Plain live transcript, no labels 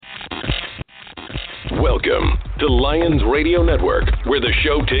Welcome to Lions Radio Network, where the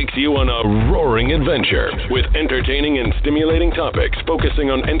show takes you on a roaring adventure with entertaining and stimulating topics focusing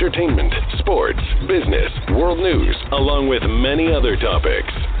on entertainment, sports, business, world news, along with many other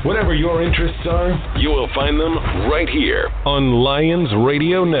topics. Whatever your interests are, you will find them right here on Lions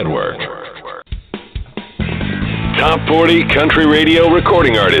Radio Network. Top 40 country radio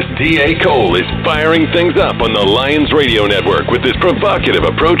recording artist D.A. Cole is firing things up on the Lions Radio Network with his provocative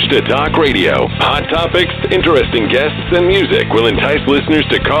approach to talk radio. Hot topics, interesting guests, and music will entice listeners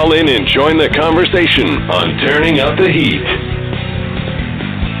to call in and join the conversation on Turning Up the Heat.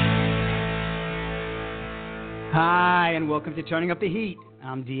 Hi, and welcome to Turning Up the Heat.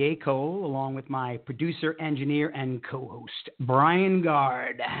 I'm D.A. Cole, along with my producer, engineer, and co-host, Brian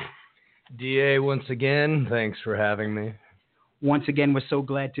Gard. D.A., once again, thanks for having me. Once again, we're so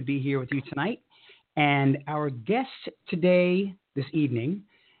glad to be here with you tonight. And our guest today, this evening,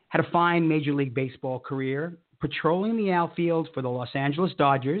 had a fine Major League Baseball career, patrolling the outfield for the Los Angeles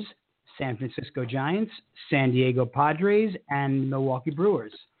Dodgers, San Francisco Giants, San Diego Padres, and Milwaukee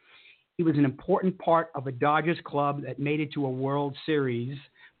Brewers. He was an important part of a Dodgers club that made it to a World Series.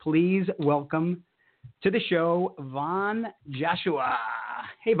 Please welcome to the show, Vaughn Joshua.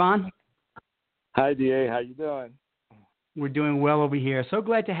 Hey, Vaughn. Hi, D.A. How you doing? We're doing well over here. So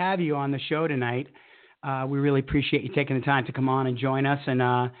glad to have you on the show tonight. We really appreciate you taking the time to come on and join us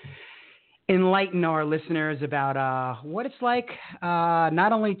and enlighten our listeners about what it's like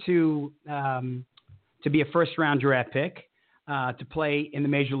not only to be a first-round draft pick, to play in the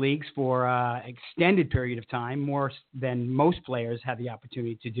major leagues for an extended period of time, more than most players have the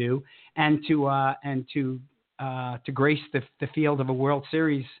opportunity to do, and to grace the field of a World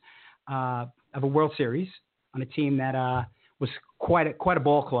Series. Of a World Series on a team that was quite a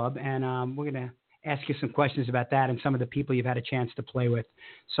ball club, and we're going to ask you some questions about that and some of the people you've had a chance to play with.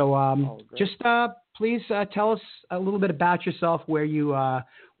 So please tell us a little bit about yourself, where you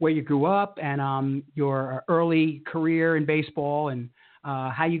grew up, and your early career in baseball, and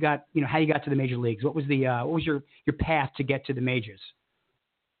how you got to the major leagues. What was your path to get to the majors?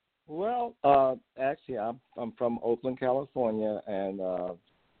 Well, actually, I'm from Oakland, California, and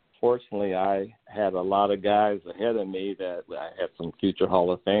fortunately, I had a lot of guys ahead of me that I had some future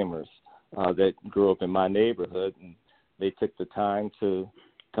Hall of Famers that grew up in my neighborhood, and they took the time to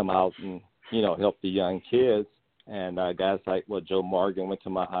come out and, help the young kids. And guys like, Joe Morgan went to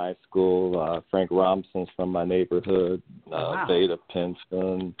my high school, Frank Robinson's from my neighborhood, Veda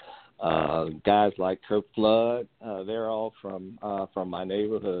Pinson, guys like Kirk Flood, they're all from my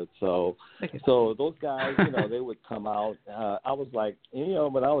neighborhood. So those guys, they would come out. I was like,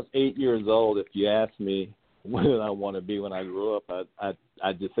 when I was 8 years old, if you asked me what did I want to be when I grew up,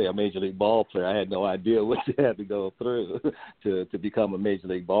 I'd just say a major league ball player. I had no idea what you had to go through to become a major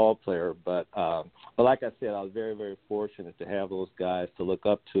league ball player. But like I said, I was very, very fortunate to have those guys to look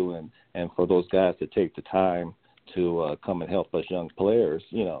up to, and for those guys to take the time to come and help us young players,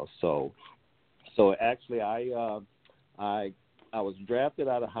 So actually, I was drafted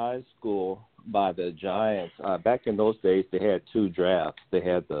out of high school by the Giants. Back in those days, they had two drafts. They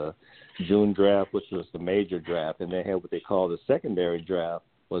had the June draft, which was the major draft, and they had what they called the secondary draft,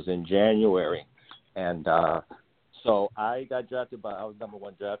 was in January. And so I got drafted I was number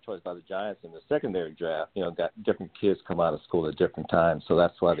one draft choice by the Giants in the secondary draft. Got different kids come out of school at different times, so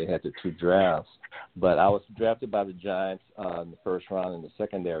that's why they had the two drafts. But I was drafted by the Giants in the first round in the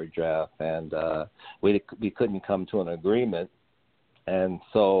secondary draft, and we couldn't come to an agreement. And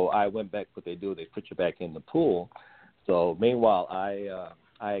so I went back. What they do, they put you back in the pool. So meanwhile, I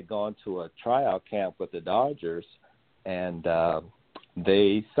had gone to a tryout camp with the Dodgers, and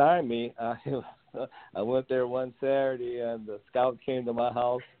they signed me. I went there one Saturday, and the scout came to my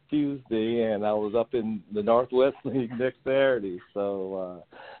house Tuesday, and I was up in the Northwest League next Saturday. So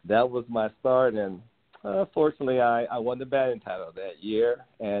that was my start, and fortunately, I won the batting title that year.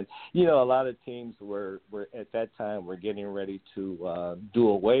 And, a lot of teams were at that time were getting ready to do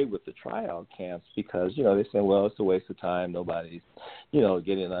away with the tryout camps because, they said, well, it's a waste of time. Nobody's,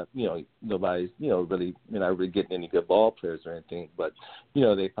 getting up, nobody's, really, not really getting any good ball players or anything. But,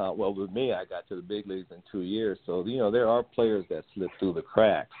 they found, well, with me, I got to the big leagues in 2 years. So, there are players that slip through the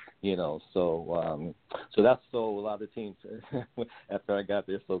cracks, so that's so a lot of teams, after I got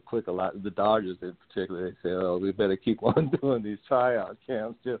there so quick, the Dodgers in particular, they said, oh, we better keep on doing these tryout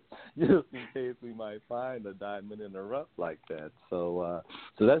camps just in case we might find a diamond in the rough like that. So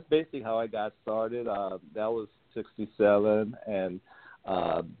that's basically how I got started. That was 1967, and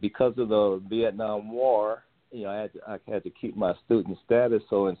because of the Vietnam War, I had to keep my student status.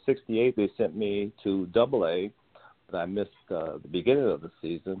 So in 1968, they sent me to AA I missed the beginning of the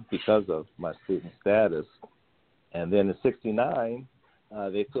season because of my student status. And then in '69,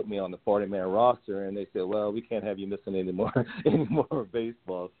 they put me on the 40-man roster, and they said, well, we can't have you missing any more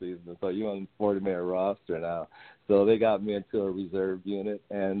baseball season, so you're on the 40-man roster now. So they got me into a reserve unit,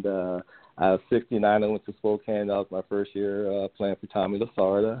 and I was 69. I went to Spokane. That was my first year playing for Tommy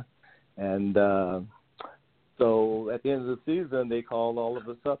Lasorda. And so at the end of the season, they called all of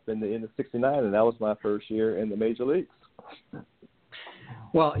us up in the end of '69, and that was my first year in the major leagues.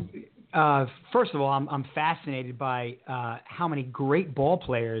 Well, first of all, I'm fascinated by how many great ball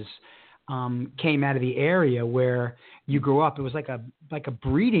players came out of the area where you grew up. It was like a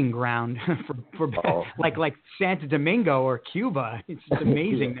breeding ground for like Santo Domingo or Cuba. It's just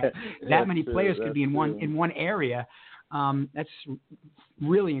amazing that many players could be in one area. That's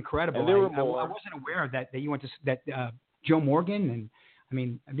really incredible. I wasn't aware that you went to Joe Morgan, and I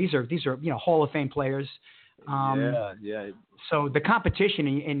mean these are Hall of Fame players. Yeah. So the competition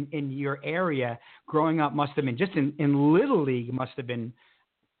in your area growing up must have been just in Little League must have been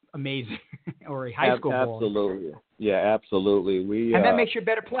amazing, or a high school ball. Absolutely. Yeah, absolutely. And that makes you a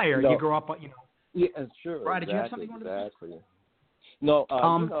better player. You grow up, Yeah, sure. Brian, did you have something you wanted to say? Exactly. No,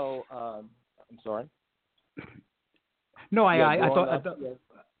 I'm sorry. No, I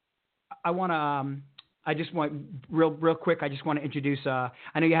just want real quick. I just want to introduce. I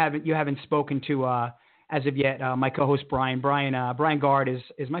know you haven't spoken to as of yet my co-host Brian. Brian Gard is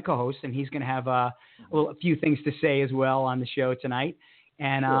my co-host, and he's going to have a few things to say as well on the show tonight.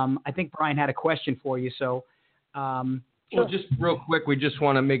 And I think Brian had a question for you. So, well, just real quick, we just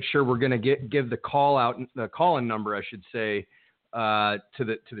want to make sure we're going to give the call-in number, I should say, to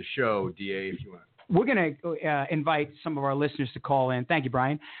the show, DA, if you want. We're going to invite some of our listeners to call in. Thank you,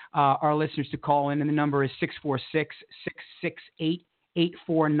 Brian. Our listeners to call in, and the number is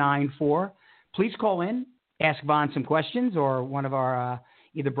 646-668-8494. Please call in, ask Vaughn some questions, or one of our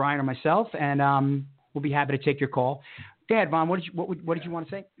either Brian or myself, and we'll be happy to take your call. Go ahead, Vaughn. What did you want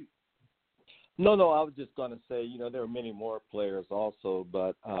to say? No, I was just going to say, there are many more players also,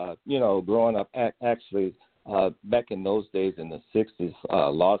 but growing up, actually. Back in those days in the '60s,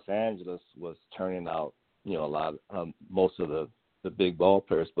 Los Angeles was turning out, a lot, most of the big ball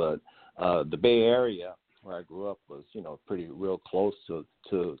players. But the Bay Area, where I grew up, was, pretty real close to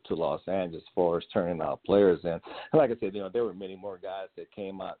Los Angeles as far as turning out players. And like I said, there were many more guys that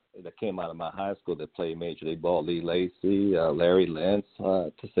came out of my high school that played Major League Ball. Lee Lacy, Larry Lentz,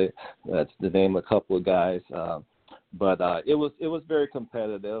 to name a couple of guys. But it was very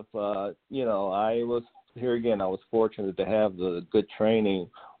competitive. Here again, I was fortunate to have the good training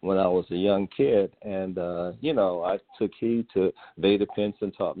when I was a young kid, and I took heed to Vada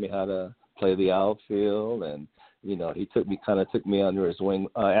Pinson, taught me how to play the outfield, and he took me under his wing.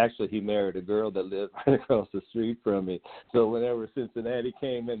 Actually, he married a girl that lived right across the street from me. So whenever Cincinnati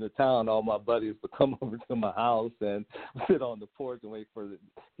came into town, all my buddies would come over to my house and sit on the porch and wait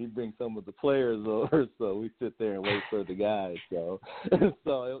he'd bring some of the players over. So we sit there and wait for the guys.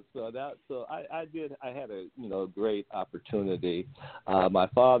 I had a great opportunity. My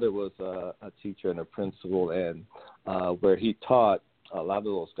father was a teacher and a principal, and where he taught. A lot of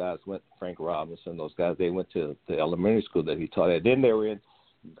those guys went, Frank Robinson, those guys, they went to the elementary school that he taught at. Then they were in,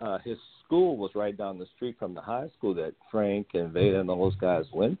 his school was right down the street from the high school that Frank and Veda and all those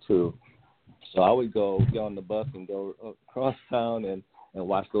guys went to. So I would get on the bus and go across town and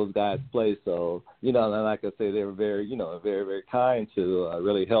watch those guys play. So, and like I say, they were very, very, very kind to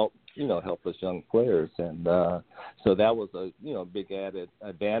really help us young players. And so that was a, big added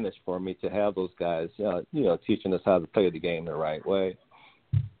advantage for me to have those guys, teaching us how to play the game the right way.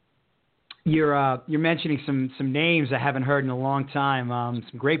 You're mentioning some names I haven't heard in a long time. Some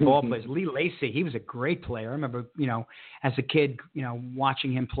great ball players. Lee Lacy, he was a great player. I remember, as a kid,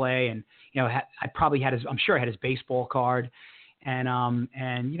 watching him play, and I probably had I'm sure I had his baseball card, and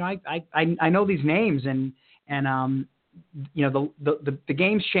I know these names, and the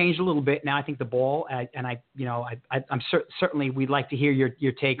game's changed a little bit now. I think the ball, I'm certainly we'd like to hear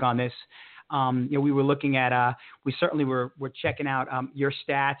your take on this. We were looking at, we certainly were checking out your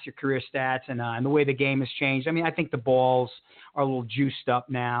stats, your career stats, and the way the game has changed. I mean, I think the balls are a little juiced up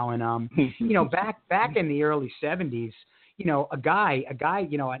now, and back in the early '70s, a guy,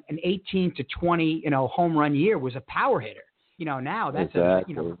 an 18 to 20, home run year was a power hitter. Now that's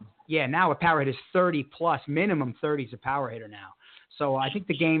exactly. Now a power hitter is 30 plus, minimum 30 is a power hitter now. So I think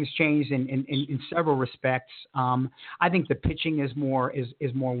the game's changed in several respects. I think the pitching is more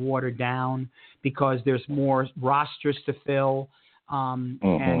watered down because there's more rosters to fill. And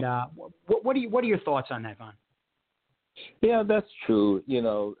what are your thoughts on that, Vaughn? Yeah, that's true.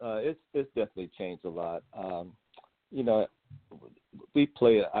 It's definitely changed a lot. we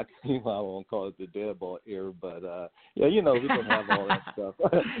play. I won't call it the dead ball era, but we didn't have all that stuff.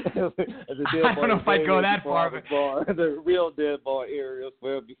 The dead I don't know if I'd go that far. The real dead ball era was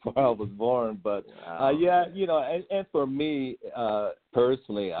well before I was born. But and for me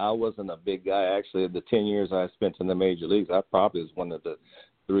personally, I wasn't a big guy. Actually, the 10 years I spent in the major leagues, I probably was one of the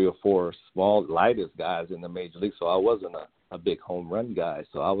 3 or 4 lightest guys in the major league. So I wasn't a big home run guy.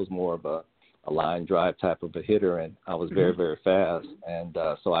 So I was more of a line drive type of a hitter, and I was very, very fast, and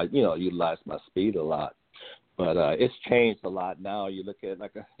so I, utilized my speed a lot. But it's changed a lot now. You look at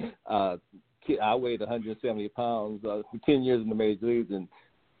I weighed 170 pounds for 10 years in the major leagues, and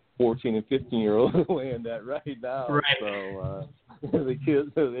 14 and 15-year-olds weighing that right now. Right. So the kids,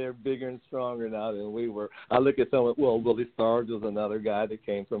 they're bigger and stronger now than we were. I look at someone. Well, Willie Starnes was another guy that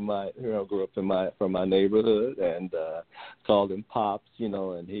came from grew up from my neighborhood, and called him Pops.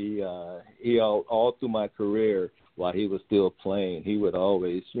 And he all through my career, while he was still playing, he would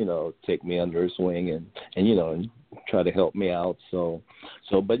always take me under his wing and try to help me out. So,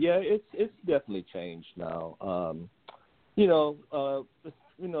 but yeah, it's definitely changed now.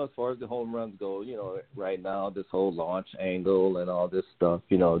 As far as the home runs go, right now, this whole launch angle and all this stuff,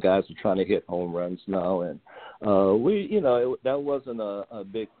 guys are trying to hit home runs now. And that wasn't a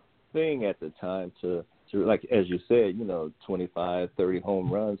big thing at the time to like, as you said, 25, 30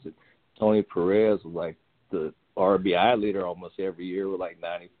 home runs. Tony Perez was like the RBI leader almost every year with like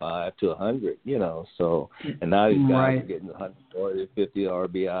 95 to 100, So, and now these guys are getting 140, 50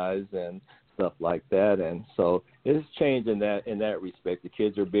 RBIs and stuff like that, and so it's changed in that respect. The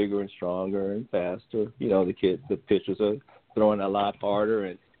kids are bigger and stronger and faster. The pitchers are throwing a lot harder,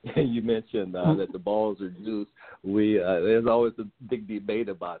 and you mentioned that the balls are juiced. There's always a big debate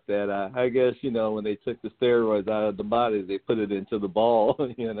about that. I guess when they took the steroids out of the body, they put it into the ball. So,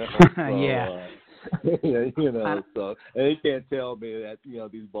 yeah. So and you can't tell me that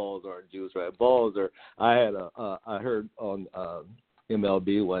these balls aren't juiced, right? Balls are. I heard on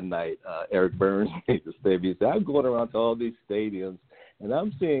MLB one night, Eric Burns made the statement. He said, I'm going around to all these stadiums, and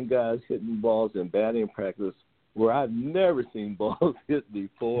I'm seeing guys hitting balls in batting practice where I've never seen balls hit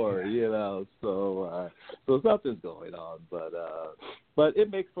before, So something's going on, but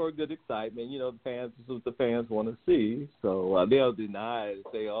it makes for a good excitement. The fans, this is what the fans want to see. So they'll deny it and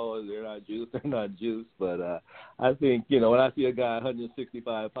say, oh, they're not juiced. But I think, when I see a guy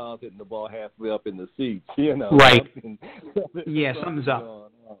 165 pounds hitting the ball halfway up in the seats, Right. Something's something's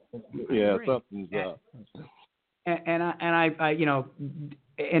up. Yeah, something's up. And I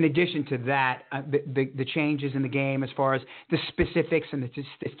in addition to that, the changes in the game as far as the specifics and the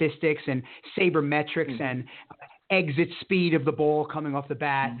statistics and sabermetrics and exit speed of the ball coming off the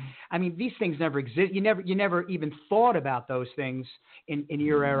bat. I mean, these things never exist. You never even thought about those things in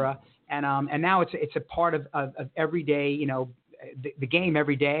your era. And now it's a part of every day, the game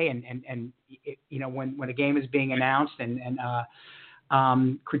every day. And when a game is being announced and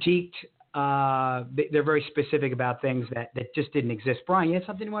critiqued, they're very specific about things that just didn't exist. Brian, you had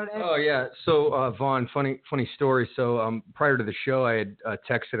something you wanted to add? Oh, yeah. So, Vaughn, funny story. So prior to the show, I had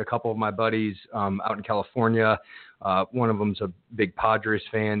texted a couple of my buddies out in California. One of them's a big Padres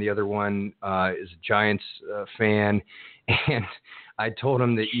fan. The other one is a Giants fan. And I told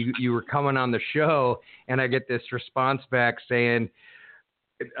him that you were coming on the show, and I get this response back saying,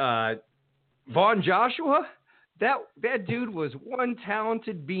 Vaughn Joshua? That dude was one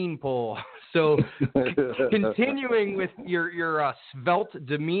talented beanpole. So continuing with your svelte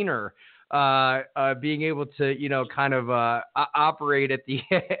demeanor, being able to kind of operate at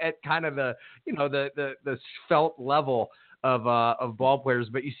kind of the svelte level of ball players,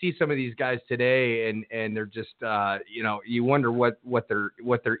 but you see some of these guys today, and they're just you wonder what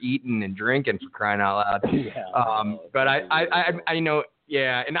they're eating and drinking, for crying out loud. Yeah, but I know.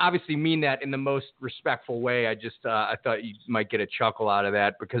 Yeah, and obviously mean that in the most respectful way. I thought you might get a chuckle out of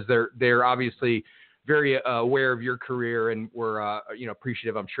that, because they're obviously very aware of your career, and we're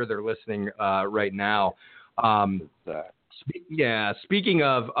appreciative. I'm sure they're listening right now. Speaking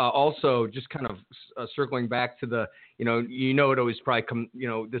of also just kind of circling back to the it always probably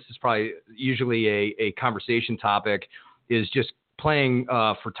this is probably usually a conversation topic, is just playing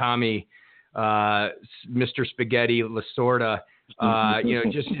for Tommy, Mr. Spaghetti Lasorda.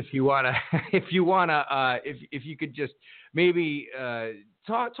 Just if you could just maybe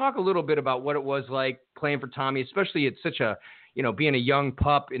talk a little bit about what it was like playing for Tommy, especially at such a, being a young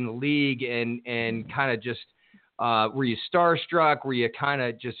pup in the league, and kind of just, were you starstruck? Were you kind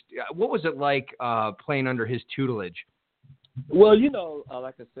of just, what was it like playing under his tutelage? Well,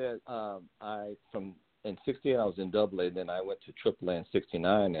 like I said, in 68 I was in AA, and then I went to AAA in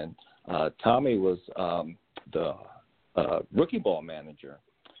 69, and Tommy was rookie ball manager.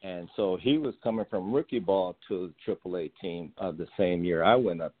 And so he was coming from rookie ball to the AAA team the same year I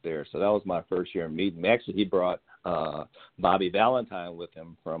went up there. So that was my first year meeting him. Actually, he brought Bobby Valentine with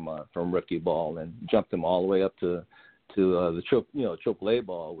him from rookie ball and jumped him all the way up to the AAA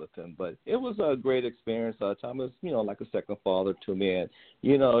ball with him. But it was a great experience. Tom was, like a second father to me. And,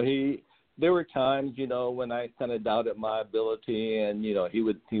 there were times, when I kind of doubted my ability, and, he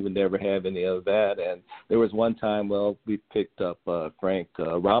would never have any of that. And there was one time, we picked up Frank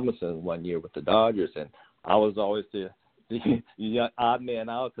Robinson one year with the Dodgers, and I was always the odd man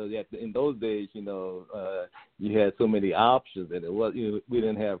out because in those days, you had so many options, and it was we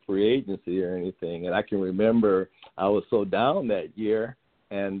didn't have free agency or anything. And I can remember I was so down that year.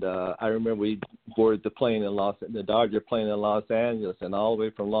 And I remember we boarded the Dodger plane in Los Angeles, and all the way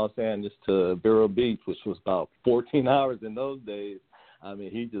from Los Angeles to Vero Beach, which was about 14 hours in those days. I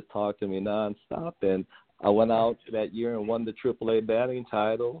mean, he just talked to me nonstop. And I went out that year and won the AAA batting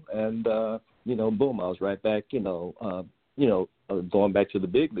title. And, boom, I was right back, going back to the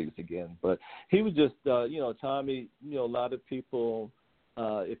big leagues again. But he was just, Tommy, a lot of people,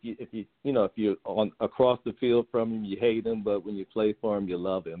 if you're on across the field from him, you hate him, but when you play for him, you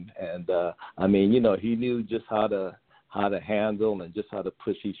love him. And he knew just how to handle and just how to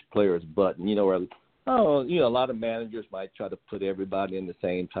push each player's button. A lot of managers might try to put everybody in the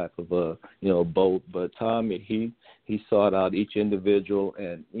same type of boat, but Tommy, he sought out each individual,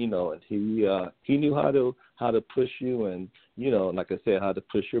 and and he knew how to push you, and like I said, how to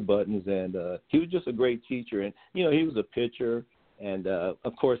push your buttons. And he was just a great teacher, and he was a pitcher. And,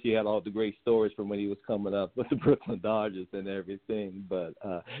 of course, he had all the great stories from when he was coming up with the Brooklyn Dodgers and everything. But,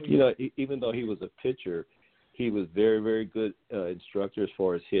 even though he was a pitcher, he was very, very good instructor as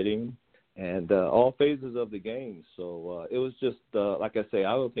far as hitting and all phases of the game. So it was just, like I say,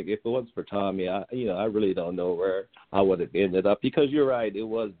 I don't think if it wasn't for Tommy, I really don't know where I would have ended up. Because you're right, it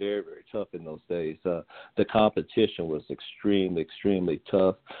was very, very tough in those days. The competition was extremely, extremely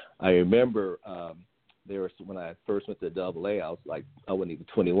tough. I remember when I first went to AA, I wasn't even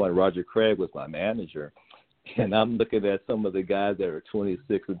 21. Roger Craig was my manager, and I'm looking at some of the guys that are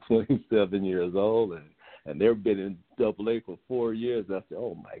 26 and 27 years old, and they've been in AA for 4 years. I said,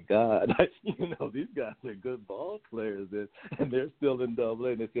 oh my God, these guys are good ball players, and they're still in AA.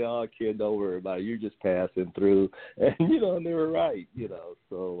 And they say, oh kid, don't worry about it, you're just passing through, and and they were right,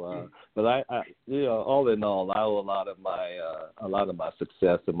 So, but I all in all, I owe a lot of my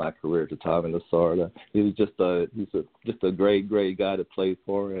success in my career to Tommy Lasorda. He was just a great guy to play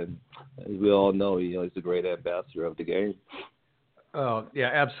for, and as we all know, he's a great ambassador of the game. Oh, yeah,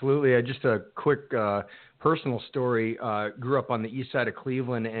 absolutely. Just a quick personal story. Grew up on the east side of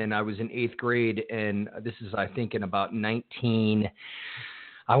Cleveland, and I was in 8th grade, and this is, I think, in about 89,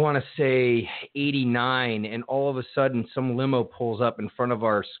 and all of a sudden some limo pulls up in front of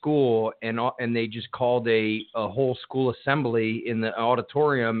our school, and they just called a whole school assembly in the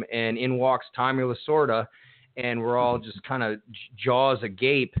auditorium, and in walks Tommy Lasorda, and we're all just kind of jaws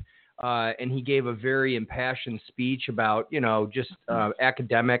agape. And he gave a very impassioned speech about, just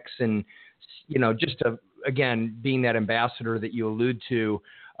academics and, just again, being that ambassador that you allude to.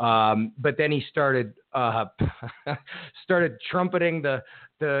 But then he started trumpeting the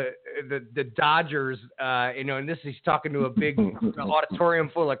Dodgers, and he's talking to a big auditorium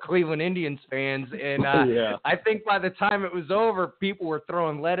full of Cleveland Indians fans. And I think by the time it was over, people were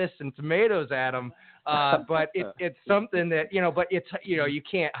throwing lettuce and tomatoes at him. But it's something that, but it's, you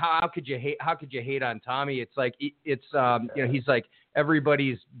can't, how could you hate on Tommy? It's like, he's like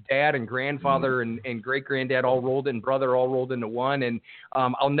everybody's dad and grandfather and great granddad all rolled in, brother all rolled into one. And,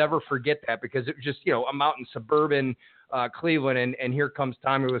 I'll never forget that because it was just, I'm out in suburban, Cleveland, and here comes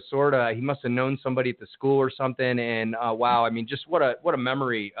Tommy Lasorda. He must have known somebody at the school or something. And, wow, I mean, just what a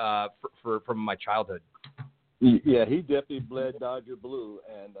memory, from my childhood. Yeah, he definitely bled Dodger blue,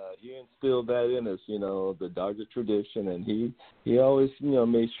 and he instilled that in us, the Dodger tradition, and he always,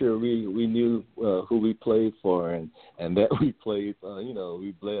 made sure we knew who we played for, and that we played,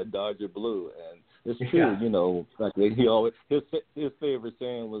 we bled Dodger blue, and it's true, like he always his favorite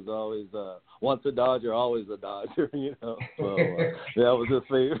saying was always once a Dodger, always a Dodger, so that was his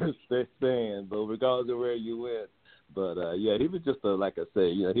favorite saying. But regardless of where you went. But he was just like I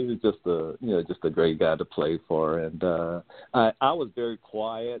say, he was just a great guy to play for. And I was very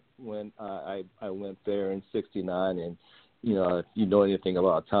quiet when I went there in '69, and if you know anything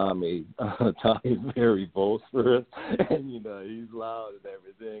about Tommy, Tommy's very boisterous, and he's loud and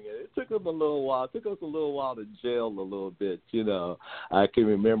everything. And it took him a little while. It took us a little while to gel a little bit. I can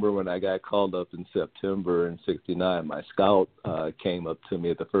remember when I got called up in September in '69. My scout came up to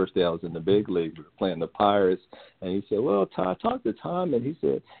me the first day I was in the big league. We were playing the Pirates, and he said, "Well, I talked to Tom, and he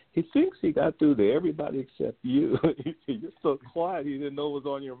said he thinks he got through to everybody except you. He said, you're so quiet. He didn't know what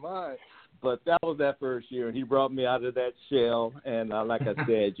was on your mind." But that was that first year, and he brought me out of that shell. And like I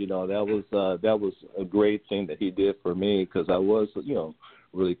said, that was a great thing that he did for me, because I was,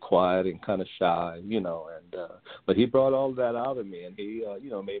 really quiet and kind of shy, but he brought all of that out of me, and he,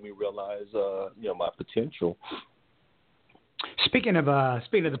 made me realize, my potential. Speaking of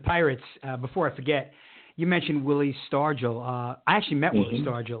the Pirates, before I forget, you mentioned Willie Stargell. I actually met Willie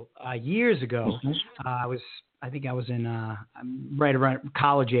Stargell years ago. I think I was in right around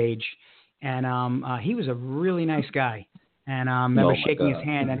college age. And he was a really nice guy. And I remember shaking his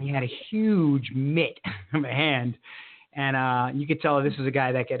hand, and he had a huge mitt of a hand. And you could tell this was a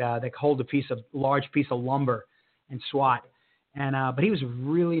guy that could hold a large piece of lumber and swat. And but he was a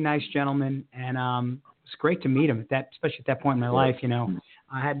really nice gentleman, and it was great to meet him especially at that point in my life.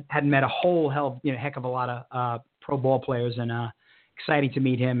 I hadn't met a whole heck of a lot of pro ball players, and exciting to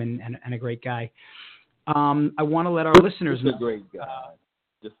meet him, and a great guy. I want to let our listeners know. A great guy.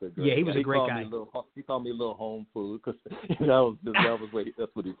 He was a great guy. He called me a little home food, because that's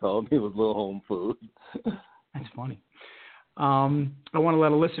what he called me. It was little home food. That's funny. I want to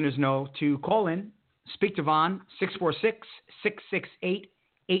let our listeners know to call in, speak to Vaughn,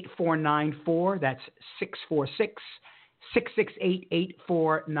 646-668-8494. That's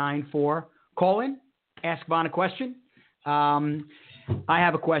 646-668-8494. Call in, ask Vaughn a question. I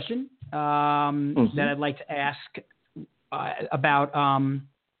have a question that I'd like to ask about.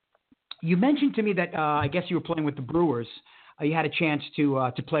 You mentioned to me that I guess you were playing with the Brewers. You had a chance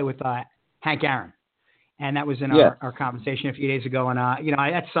to play with Hank Aaron, and that was in our conversation a few days ago. And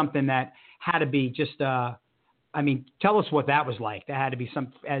that's something that had to be just. Tell us what that was like. That had to be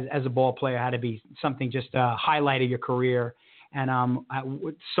as a ball player, had to be something just a highlight of your career, and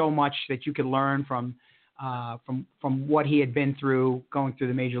so much that you could learn from what he had been through, going through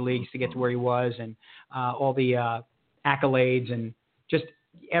the major leagues to get to where he was, and all the accolades and just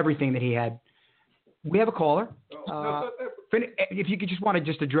everything that he had. We have a caller. If you could just want to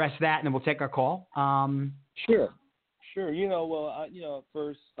just address that, and then we'll take our call. Sure.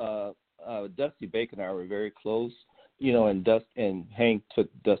 First, Dusty Baker and I were very close. And Hank took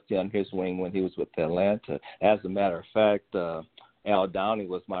Dusty on his wing when he was with Atlanta. As a matter of fact, Al Downing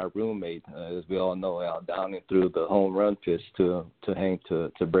was my roommate. As we all know, Al Downing threw the home run pitch to Hank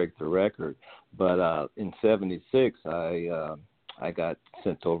to break the record. But in '76, I got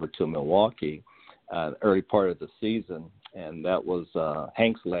sent over to Milwaukee early part of the season, and that was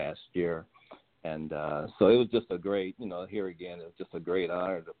Hank's last year. And so it was just a great, here again, it was just a great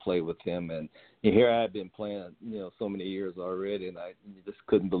honor to play with him. And here I had been playing, so many years already, and I just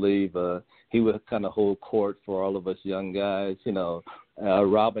couldn't believe he would kind of hold court for all of us young guys.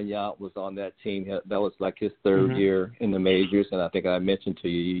 Robin Yount was on that team. That was like his third year in the majors, and I think I mentioned to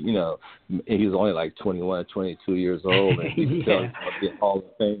you, he was only like 21, 22 years old, and you could tell he was going to be a Hall of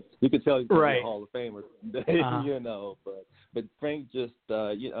Fame. You could tell he was going to be a Hall of Famer someday, But Frank just,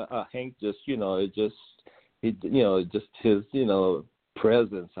 Hank just, just his,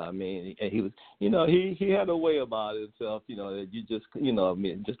 presence. And he was, he had a way about himself, that you just,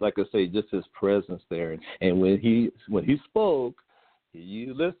 just like I say, just his presence there. And when he spoke,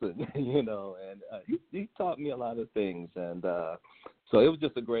 you listen, and he taught me a lot of things. And so it was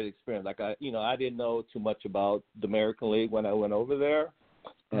just a great experience. Like I didn't know too much about the American League when I went over there.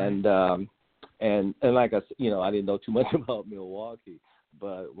 And like I said, I didn't know too much about Milwaukee,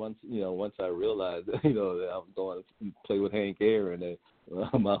 but once I realized, that I was going to play with Hank Aaron,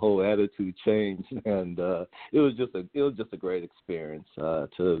 my whole attitude changed, and it was just a great experience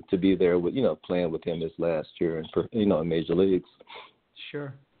to be there with, playing with him this last year and for, in major leagues.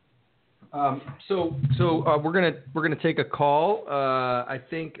 Sure. So we're gonna take a call. I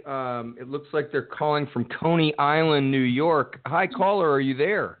think it looks like they're calling from Coney Island, New York. Hi, caller, are you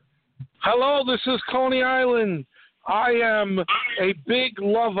there? Hello, this is Coney Island. I am a big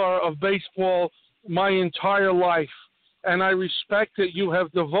lover of baseball my entire life, and I respect that you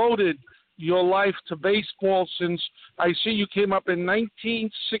have devoted your life to baseball since I see you came up in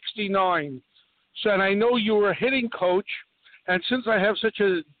 1969. So, and I know you were a hitting coach, and since I have such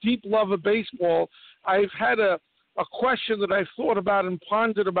a deep love of baseball, I've had a question that I've thought about and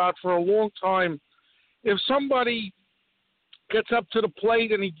pondered about for a long time. If somebody gets up to the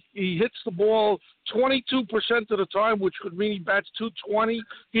plate and he hits the ball 22% of the time, which would mean he bats 220,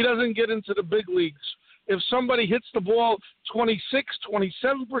 he doesn't get into the big leagues. If somebody hits the ball 26,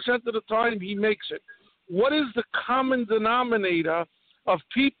 27% of the time, he makes it. What is the common denominator of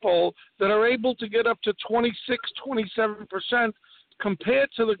people that are able to get up to 26, 27% compared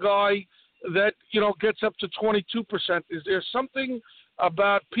to the guy that, gets up to 22%? Is there something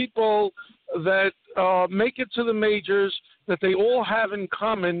about people that make it to the majors that they all have in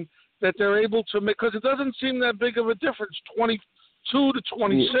common that they're able to make? Because it doesn't seem that big of a difference, 22 to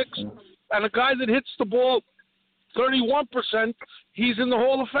 26. Yeah. And a guy that hits the ball 31%, he's in the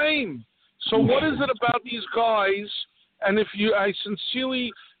Hall of Fame. So what is it about these guys? And I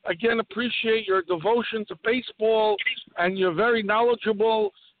sincerely, again, appreciate your devotion to baseball, and you're very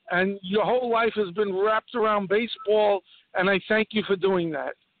knowledgeable, and your whole life has been wrapped around baseball, and I thank you for doing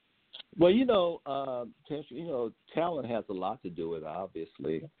that. Well, talent has a lot to do with it,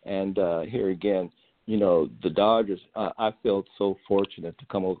 obviously. And here again, the Dodgers, I felt so fortunate to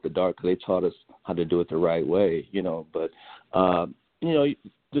come up with the Dodgers because they taught us how to do it the right way, But,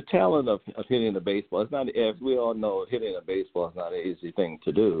 the talent of hitting the baseball, it's not, as we all know, hitting a baseball is not an easy thing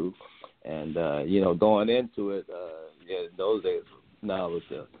to do. And, going into it, in those days, now with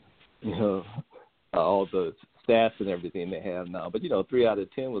all the stats and everything they have now. But, 3 out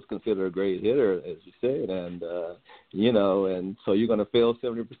of 10 was considered a great hitter, as you said. And, and so you're going to fail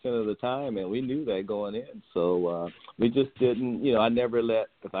 70% of the time. And we knew that going in. So we just didn't, I never let,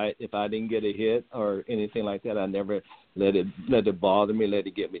 if I didn't get a hit or anything like that, I never let it bother me, let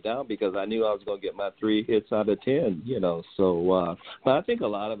it get me down, because I knew I was going to get my 3 hits out of 10, So, but I think a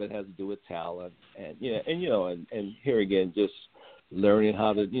lot of it has to do with talent and here again, just learning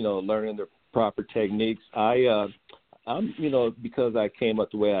how to, learning the proper techniques. I'm because I came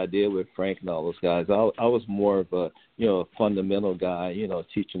up the way I did with Frank and all those guys, I was more of a, fundamental guy,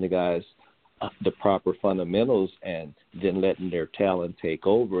 teaching the guys the proper fundamentals and then letting their talent take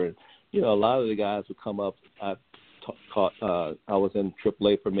over. And, a lot of the guys would come up. I was in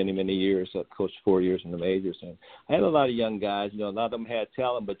AAA for many, many years. I coached 4 years in the majors, and I had a lot of young guys. A lot of them had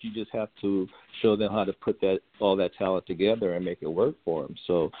talent, but you just have to show them how to put all that talent together and make it work for them.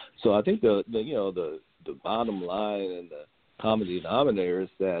 So I think the bottom line and the common denominator is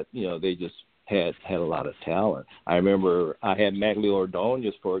that they just had a lot of talent. I remember I had Magley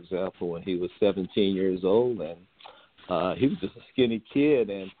Ordonez, for example, when he was 17 years old, and he was just a skinny kid,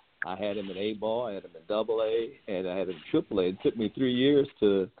 and I had him in A-ball, I had him in AA, and I had him in AAA. It took me 3 years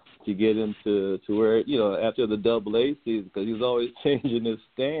to get him to where, after the AA season, because he was always changing his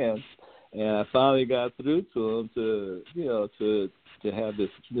stance. And I finally got through to him to have this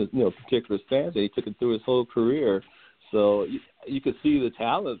particular stance. And he took it through his whole career. So you could see the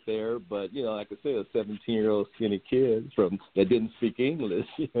talent there, but, like I said, a 17-year-old skinny kid that didn't speak English,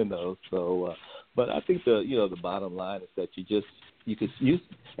 So, but I think the bottom line is that you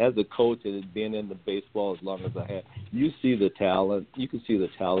as a coach and had been in the baseball as long as I had, you see the talent. You can see the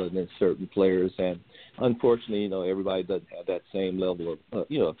talent in certain players, and unfortunately, everybody doesn't have that same level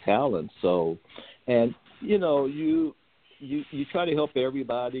of talent. So, and you try to help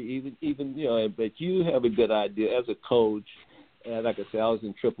everybody, even but you have a good idea as a coach. And like I said, I was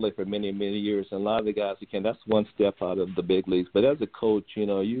in AAA for many, many years, and a lot of the guys that's one step out of the big leagues. But as a coach, you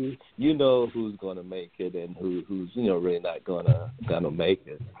know who's going to make it and who's really not going to make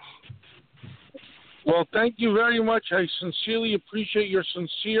it. Well, thank you very much. I sincerely appreciate your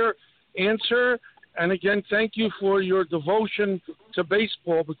sincere answer. And again, thank you for your devotion to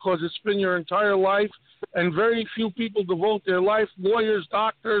baseball, because it's been your entire life, and very few people devote their life, lawyers,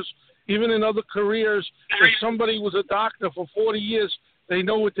 doctors, even in other careers. If somebody was a doctor for 40 years, they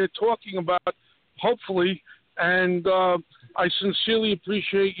know what they're talking about, hopefully. And I sincerely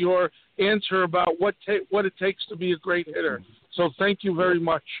appreciate your answer about what it takes to be a great hitter. So thank you very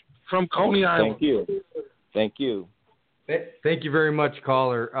much from Coney Island. Thank you. Thank you very much,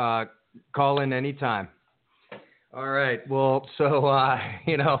 caller. Call in anytime. All right. Well, so,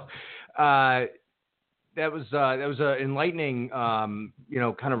 that was an enlightening,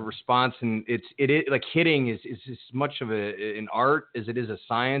 kind of response, and it is like hitting is as much of an art as it is a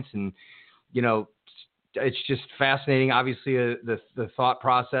science, and it's just fascinating. Obviously, the thought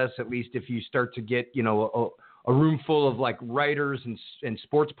process, at least if you start to get a room full of like writers and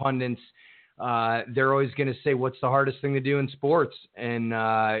sports pundits, they're always going to say, "What's the hardest thing to do in sports?" And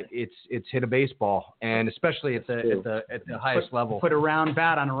it's hit a baseball, and especially at the highest level. Put a round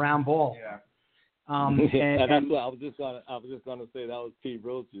bat on a round ball. Yeah. And that's what I was just gonna say. That was Pete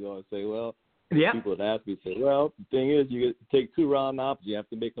Rose. Say, well, Yeah. People would ask me, say, well, the thing is, you take two round opposites, you have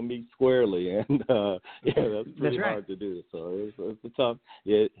to make them meet squarely, and that's pretty hard to do. So it's a tough.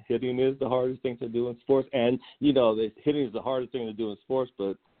 Yeah, hitting is the hardest thing to do in sports, and hitting is the hardest thing to do in sports,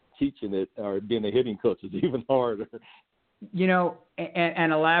 but teaching it or being a hitting coach is even harder.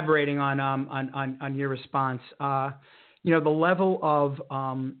 And elaborating on your response, the level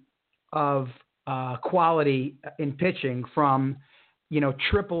of quality in pitching from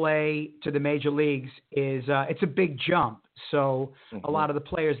AAA to the major leagues is it's a big jump. So a lot of the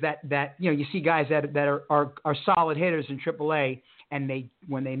players that you see guys that are solid hitters in AAA, and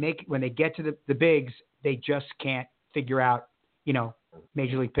when they get to the bigs, they just can't figure out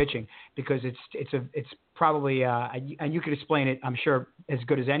major league pitching, because it's probably and you could explain it, I'm sure, as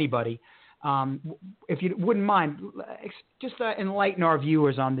good as anybody. If you wouldn't mind, just enlighten our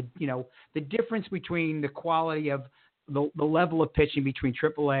viewers on the difference between the quality of the level of pitching between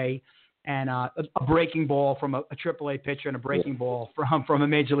AAA and a breaking ball from a AAA pitcher and a breaking ball from a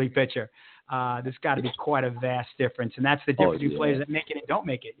major league pitcher. There's got to be quite a vast difference, and that's the difference between players that make it and don't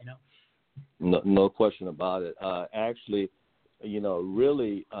make it. No question about it. Actually,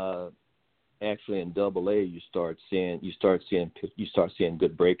 really, actually in AA, you start seeing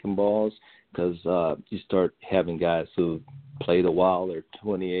good breaking balls, because you start having guys who played a while. They're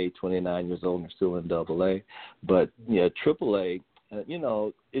 28, 29 years old, and they're still in AA. But AAA,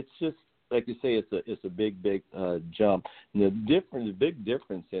 it's just like you say, it's a big jump. And the big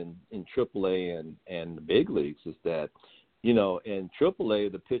difference in AAA and the big leagues is that, in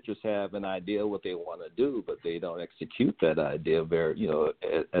AAA, the pitchers have an idea what they want to do, but they don't execute that idea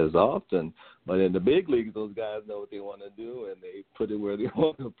as often. But in the big leagues, those guys know what they want to do, and they put it where they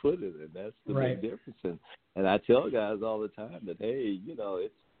want to put it, and that's the big difference. And I tell guys all the time that, hey,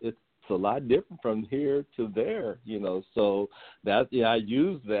 it's a lot different from here to there, So that I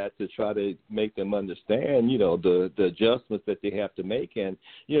use that to try to make them understand, the adjustments that they have to make, and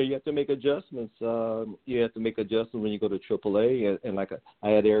you have to make adjustments. You have to make adjustments when you go to AAA, and like I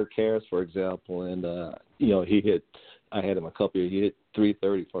had Eric Harris, for example, and I had him a couple years. He hit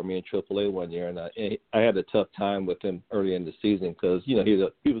 330 for me in AAA one year, and I had a tough time with him early in the season because he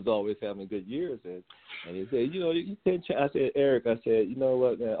was always having good years, and he said, you can't. I said, Eric, you know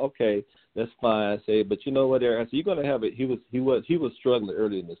what, man? Okay, that's fine. I said, but you know what, Eric? I said, you're gonna have it. He was struggling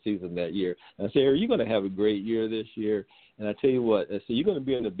early in the season that year. And I said, Eric, you're gonna have a great year this year. And I tell you what, I said, you're going to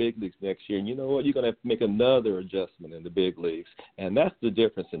be in the big leagues next year, and you know what? You're going to have to make another adjustment in the big leagues, and that's the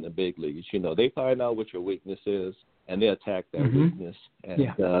difference in the big leagues. They find out what your weakness is, and they attack that weakness. And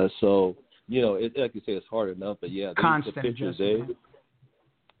so, like you say, it's hard enough, but constant the pitchers, adjustment.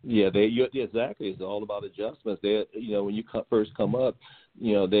 Exactly. It's all about adjustments. They, when you first come up,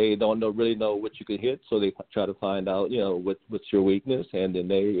 they don't really know what you can hit, so they try to find out, what's your weakness, and then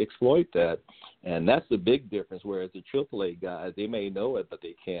they exploit that. And that's the big difference. Whereas the AAA guys, they may know it, but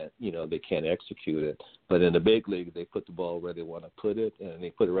they can't execute it. But in the big league, they put the ball where they want to put it, and they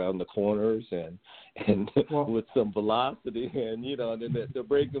put it around the corners and with some velocity, and and then the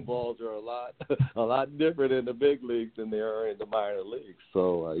breaking balls are a lot different in the big leagues than they are in the minor leagues.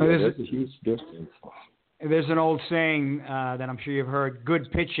 So there's a huge difference. There's an old saying that I'm sure you've heard: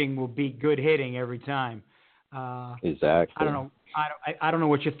 "Good pitching will beat good hitting every time." Exactly. I don't know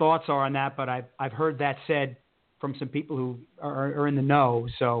what your thoughts are on that, but I've heard that said from some people who are in the know.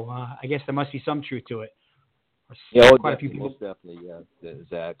 So I guess there must be some truth to it. Quite a few people. Most definitely,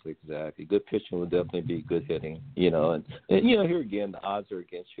 exactly. Good pitching will definitely be good hitting, and here again, the odds are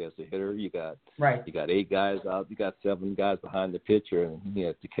against you as a hitter. You got 8 guys out, you got 7 guys behind the pitcher, and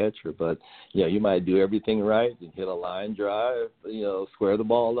the catcher. But you might do everything right and hit a line drive, square the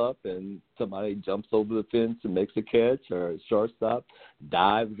ball up, and somebody jumps over the fence and makes a catch, or a shortstop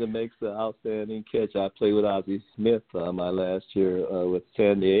dives and makes an outstanding catch. I played with Ozzie Smith my last year with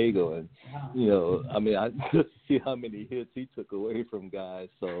San Diego, and I just see how many hits he took away from guys.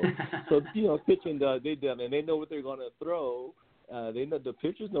 So pitching, they know what they're going to throw. They know the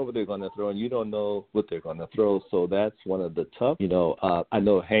pitchers know what they're going to throw, and you don't know what they're going to throw. So that's one of the tough. I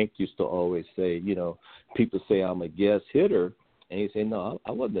know Hank used to always say, people say I'm a guess hitter. And he said, no,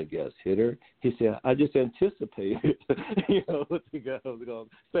 I wasn't a guess hitter. He said, I just anticipated, what the guy was going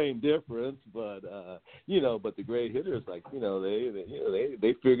to, same difference, but, but the great hitters, like,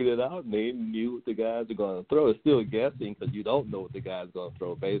 they figured it out, and they knew what the guys are going to throw. It's still guessing because you don't know what the guy's going to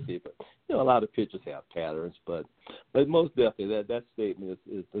throw, basically. But, a lot of pitchers have patterns, but most definitely that statement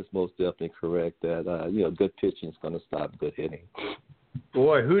is most definitely correct that, good pitching is going to stop good hitting.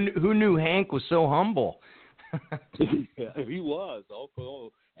 Boy, who knew Hank was so humble? He was.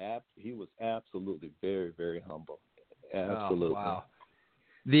 He was absolutely very, very humble. Absolutely. Oh, wow.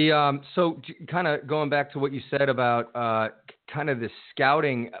 So kind of going back to what you said about kind of the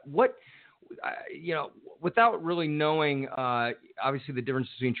scouting, what without really knowing obviously the difference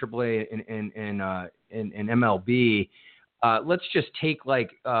between AAA and MLB, let's just take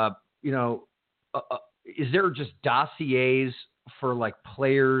is there just dossiers for like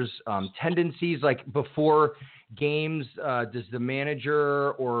players' tendencies, like before games? Does the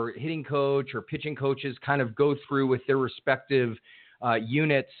manager or hitting coach or pitching coaches kind of go through with their respective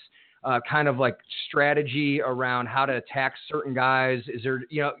units, kind of like strategy around how to attack certain guys? Is there,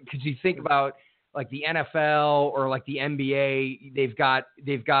 could you think about like the NFL or like the NBA? They've got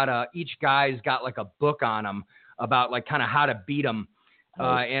each guy's got like a book on them about like kind of how to beat them.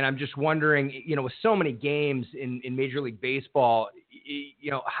 And I'm just wondering, with so many games in Major League Baseball,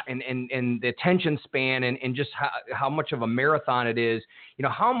 and the attention span and just how much of a marathon it is,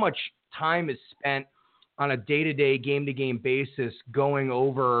 how much time is spent on a day-to-day, game-to-game basis going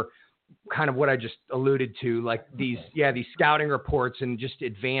over kind of what I just alluded to, like these scouting reports and just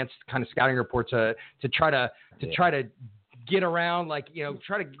advanced kind of scouting reports to try to get around,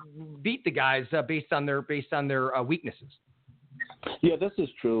 try to beat the guys based on their weaknesses. Yeah, this is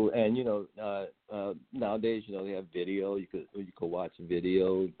true, and nowadays, they have video. You could watch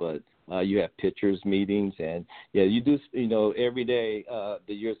video, but you have pitchers meetings, and you do. Every day,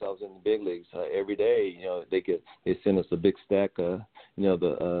 the years I was in the big leagues, every day, they send us a big stack.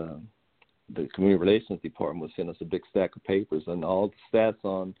 The community relations department would send us a big stack of papers and all the stats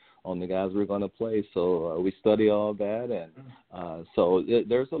on the guys we're going to play. So we study all that, and so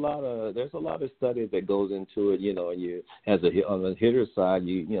there's a lot of study that goes into it. And you, on the hitter side,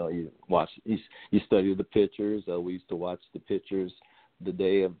 you watch, you study the pitchers. We used to watch the pitchers the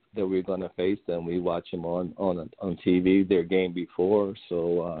day that we're going to face them. We watch them on TV their game before.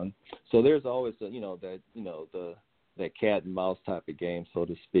 So there's always that cat and mouse type of game, so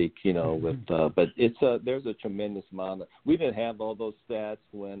to speak, but there's a tremendous amount of, we didn't have all those stats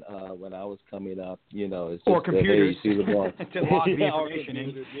when I was coming up, it's or just computers that, hey, you see the ball. to log the information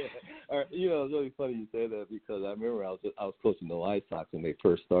in. It's really funny you say that, because I remember I was coaching the White Sox when they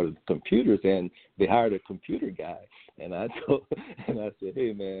first started the computers, and they hired a computer guy, and I said,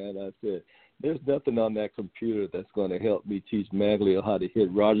 hey man, there's nothing on that computer that's going to help me teach Maglio how to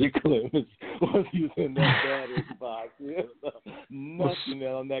hit Roger Clemens once he's in that batter's box. Nothing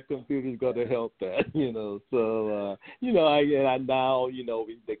on that computer is going to help that. So I now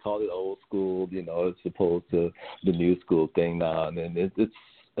they call it old school. As opposed to the new school thing now, and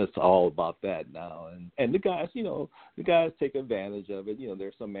it's all about that now. And the guys take advantage of it.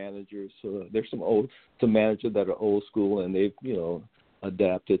 There's some managers, there's some managers that are old school, and they've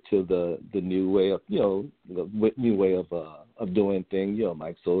adapted to the new way of new way of doing things.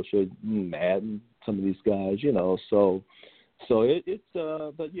 Mike Scioscia, Madden, some of these guys. So it's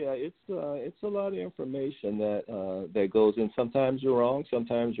a lot of information that goes in. Sometimes you're wrong,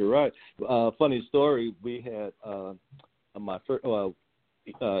 sometimes you're right. Funny story. We had my first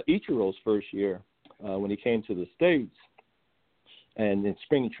Ichiro's first year when he came to the States. And in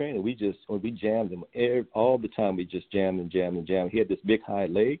spring training, we jammed him all the time. We just jammed and jammed and jammed. He had this big high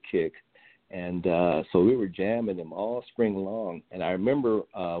leg kick, and so we were jamming him all spring long. And I remember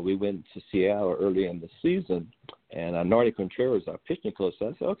we went to Seattle early in the season, and Nardi Contreras, our pitching coach, so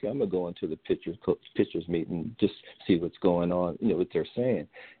I said, okay, I'm going to go into the pitchers meeting, just see what's going on, what they're saying.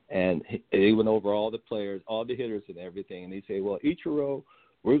 And he went over all the players, all the hitters and everything, and he said, well, Ichiro,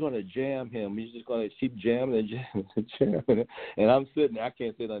 we're going to jam him. He's just going to keep jamming and jamming and jamming. And I'm sitting there. I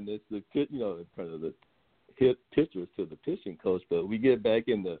can't sit on this, in front of the pitchers to the pitching coach. But we get back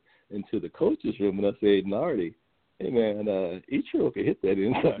into the coach's room, and I say, Nardi, hey, man, Ichiro can hit that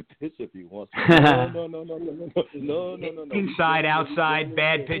inside pitch if he wants to. No. Inside, outside,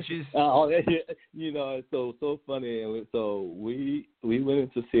 bad pitches. It's so funny. And so we went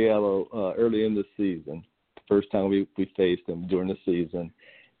into Seattle early in the season. First time we faced him during the season,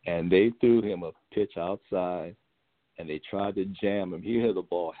 and they threw him a pitch outside, and they tried to jam him. He hit the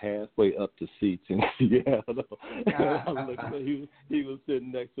ball halfway up the seats in Seattle. He was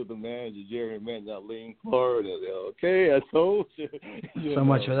sitting next to the manager, Jerry Mann. I leaned forward and said, okay, I told you. So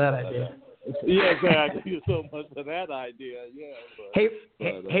much for that idea. Yeah, exactly. So much for that idea. Yeah.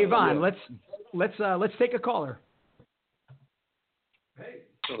 Hey, Vaughn. Yeah. Let's take a caller. Hey.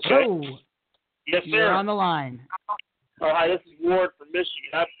 Hello. Yes, sir. You're on the line. Hi, this is Ward from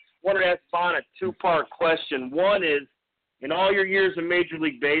Michigan. I wanted to ask Vaughn a two-part question. One is, in all your years of Major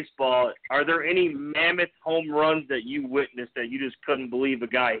League Baseball, are there any mammoth home runs that you witnessed that you just couldn't believe a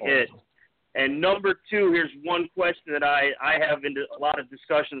guy hit? And number two, here's one question that I have into a lot of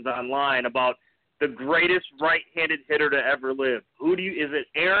discussions online about the greatest right-handed hitter to ever live? Is it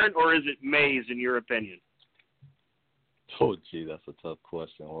Aaron or is it Mays in your opinion? Oh, gee, that's a tough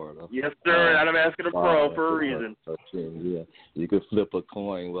question, Howard. Yes, sir. I'm asking a pro for a reason. Yeah, you could flip a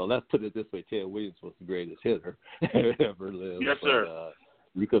coin. Well, let's put it this way: Ted Williams was the greatest hitter ever lived. Yes, sir.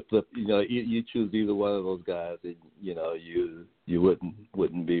 You could flip. You choose either one of those guys, and you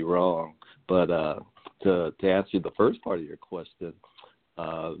wouldn't be wrong. But to answer the first part of your question,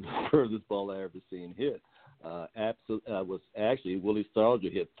 the furthest ball I ever seen hit was actually Willie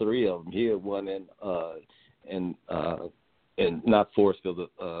Stargell hit 3 of them. He had one in not Forestville,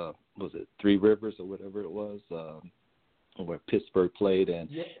 was it Three Rivers or whatever it was, where Pittsburgh played, and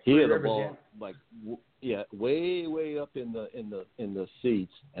he hit a ball way up in the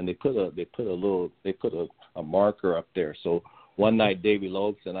seats, and they put a marker up there. So one night, Davey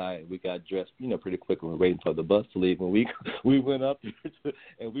Lopes and we got dressed, pretty quick. We were waiting for the bus to leave, and we went up there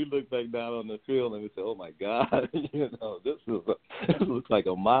and we looked back down on the field, and we said, "Oh my God, this looks like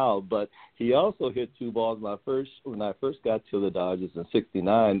a mile." But he also hit 2 balls when I first got to the Dodgers in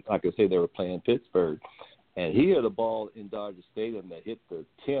 '69. Like I say, they were playing Pittsburgh, and he hit a ball in Dodger Stadium that hit the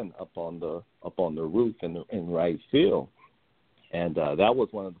 10 up on the roof in right field. And that was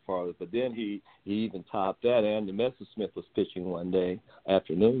one of the farthest. But then he even topped that. Andy Messersmith was pitching one day,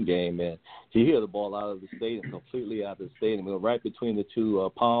 afternoon game, and he hit a ball out of the stadium, completely out of the stadium, right between the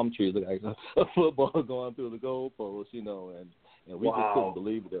 2 palm trees, like a football going through the goalpost, and we just couldn't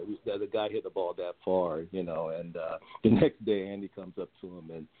believe that the guy hit the ball that far, And the next day, Andy comes up to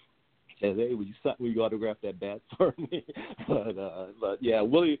him and says, "Hey, will you autograph that bat for me?" But yeah,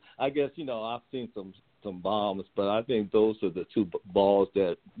 Willie, I guess I've seen some bombs, but I think those are the 3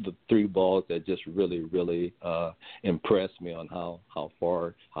 balls that just really impressed me on how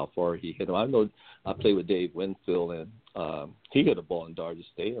far he hit them. I know I played with Dave Winfield, and he hit a ball in Dodger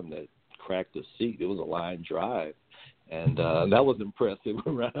Stadium that cracked the seat. It was a line drive. And that was impressive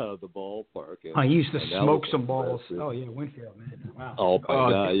right out of the ballpark. He used to smoke some balls. Oh, yeah, Winfield, man. Wow. Oh, my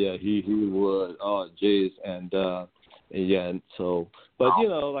God, yeah, he would. Oh, geez. And so, but,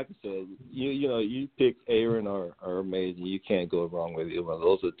 like I said, you pick Aaron or Mays, and you can't go wrong with either one.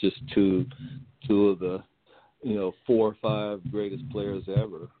 Those are just two of the, 4 or 5 greatest players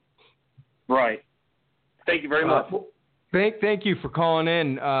ever. Right. Thank you very much. Thank you for calling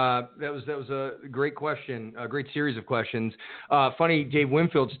in. That was a great question, a great series of questions. Funny Dave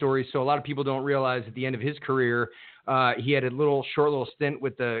Winfield story. So a lot of people don't realize at the end of his career, he had a short little stint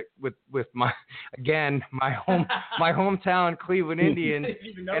with my hometown Cleveland Indians.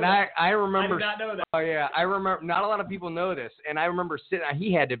 And I remember. I did not know that. Oh yeah, I remember. Not a lot of people know this, and I remember sitting.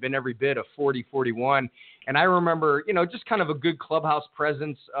 He had to have been every bit of 40, 41. And I remember, just kind of a good clubhouse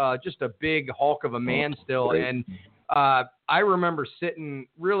presence, just a big hulk of a man still, Great. And. I remember sitting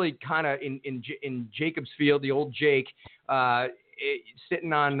really kind of in Jacobs Field, the old Jake,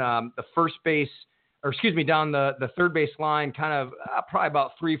 sitting on the first base, down the third base line, kind of probably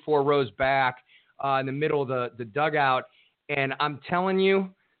about 3-4 rows back in the middle of the dugout. And I'm telling you,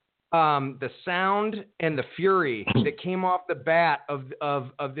 the sound and the fury that came off the bat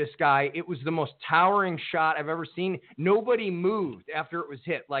of this guy, it was the most towering shot I've ever seen. Nobody moved after it was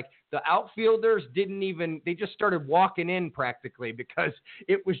hit. Like the outfielders they just started walking in practically because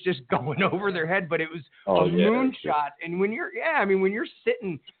it was just going over their head, but it was moonshot. And when you're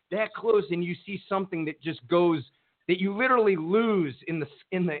sitting that close and you see something that just goes, that you literally lose in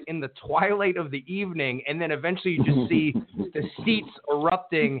the twilight of the evening, and then eventually you just see the seats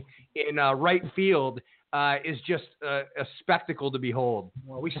erupting in right field, is just a spectacle to behold.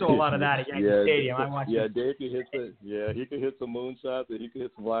 Well, we saw a lot of that at Yankee Stadium. Dave could he could hit some moonshots, and he could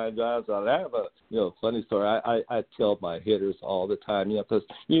hit some line drives. I have a funny story. I tell my hitters all the time, because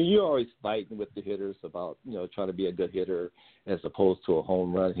you're always fighting with the hitters about trying to be a good hitter as opposed to a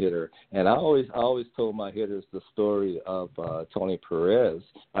home run hitter. And I always told my hitters the story of Tony Perez.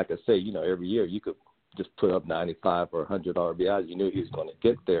 Like I say, every year you could just put up 95 or 100 RBIs. You knew he was going to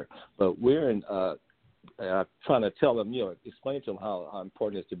get there. But we're in trying to tell them, explain to them how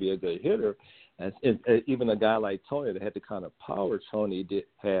important it is to be a good hitter. And even a guy like Tony that had the kind of power Tony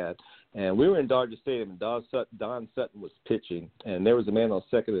had. And we were in Dodger Stadium, and Don Sutton was pitching, and there was a man on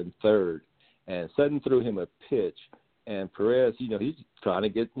second and third, and Sutton threw him a pitch. And Perez, he's trying to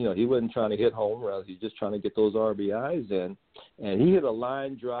get, he wasn't trying to hit home runs. He's just trying to get those RBIs in. And he hit a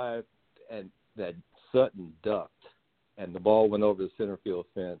line drive, and that Sutton ducked, and the ball went over the center field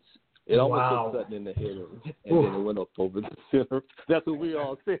fence. It almost hit Sutton in the head, and then it went up over the center. That's what we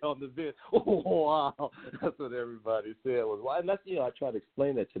all say on the bench. Oh, wow. That's what everybody said. And that's, I try to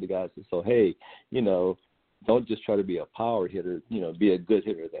explain that to the guys. So, hey, don't just try to be a power hitter. Be a good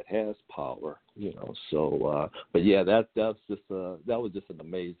hitter that has power. So but yeah, that was just an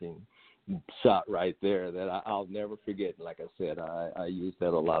amazing shot right there that I'll never forget. And like I said, I use that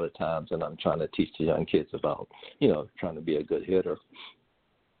a lot of times, and I'm trying to teach the young kids about trying to be a good hitter.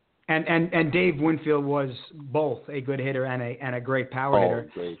 And Dave Winfield was both a good hitter and a great power hitter.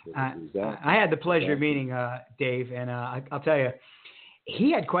 Great hitter. Exactly. I had the pleasure of meeting Dave, and I'll tell you,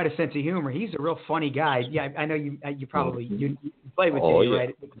 he had quite a sense of humor. He's a real funny guy. Yeah, I know you probably you played with Dave,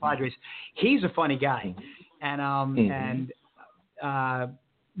 right, with the Padres. He's a funny guy, and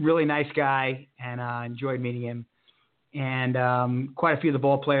really nice guy, and enjoyed meeting him. And quite a few of the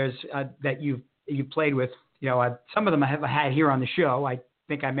ball players that you played with, some of them I have had here on the show. I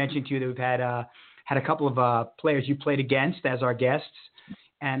think I mentioned to you that we've had a couple of players you played against as our guests,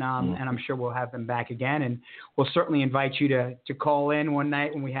 and I'm sure we'll have them back again. And we'll certainly invite you to call in one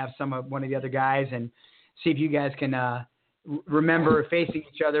night when we have one of the other guys, and see if you guys can remember facing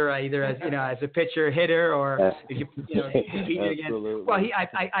each other either as a pitcher hitter, or if you compete against. Well,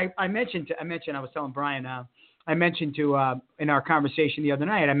 I mentioned I was telling Brian. I mentioned in our conversation the other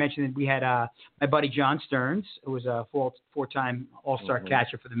night, I mentioned that we had my buddy John Stearns, who was a four-time All-Star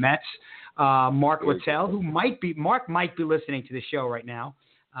catcher for the Mets. Mark Littell, Mark might be listening to the show right now.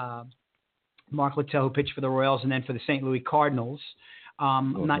 Mark Littell, who pitched for the Royals and then for the St. Louis Cardinals.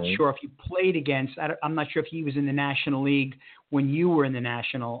 I'm not sure if you played against. I'm not sure if he was in the National League when you were in the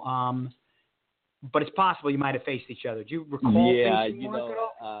National. But it's possible you might have faced each other. Do you recall facing Mark at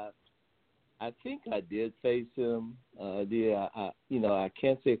all? I think I did face him. I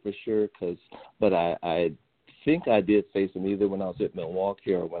can't say for sure, but I think I did face him either when I was at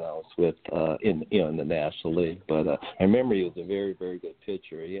Milwaukee or when I was with in the National League. But I remember he was a very, very good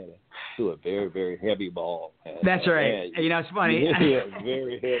pitcher. He threw a very, very heavy ball. That's right. It's funny.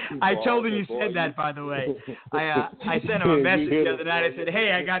 Very heavy I ball. told him you said that, by the way. I sent him a message the other night. I said,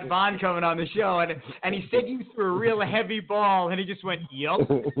 "Hey, I got Vaughn coming on the show," and he said you threw a real heavy ball, and he just went, "Yup."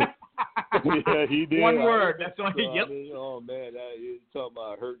 Yeah, he did. One word. That's all. Yep. Oh man, you're talking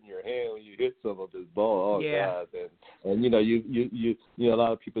about hurting your hand when you hit some of this ball. Oh God. And you a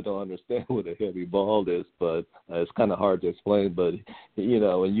lot of people don't understand what a heavy ball is, but it's kind of hard to explain. But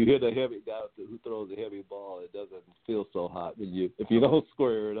when you hit a heavy guy who throws a heavy ball, it doesn't feel so hot if you don't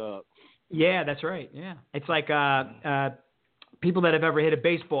square it up. Yeah, that's right. Yeah, it's like people that have ever hit a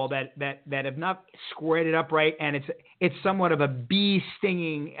baseball that have not squared it up right, and it's somewhat of a bee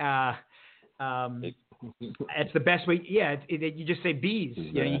stinging. It's the best way. Yeah, you just say bees.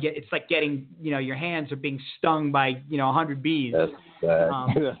 It's like getting your hands are being stung by 100 bees. That's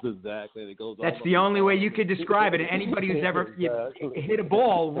exactly. It goes. That's the only way you could describe it. And anybody who's ever hit a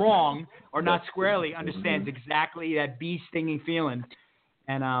ball wrong or not squarely understands exactly that bee stinging feeling.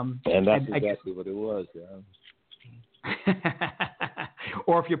 And that's exactly what it was. Yeah.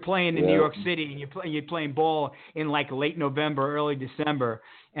 Or if you're playing in New York City and you're playing ball in like late November, early December,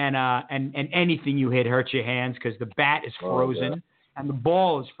 and anything you hit hurts your hands because the bat is frozen and the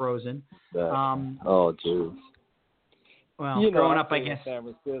ball is frozen. Geez. Well, growing up, I guess. San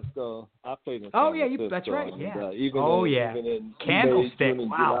Francisco. I played in San Francisco. That's right. Yeah. Even in Candlestick.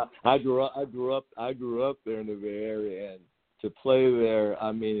 Wow. I grew up there in the Bay Area, and to play there,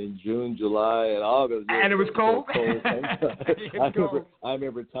 in June, July, and August. And it was cold? I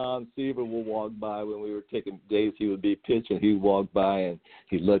remember Tom Seaver would walk by when we were taking days. He would be pitching. He would walk by, and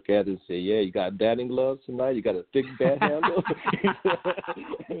he'd look at it and say, "Yeah, you got batting gloves tonight? You got a thick bat handle?"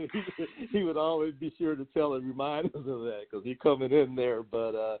 He would always be sure to remind us of that because he's coming in there.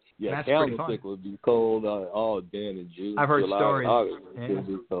 But, Candlestick would be cold all day in June, I've heard July, stories. August. It would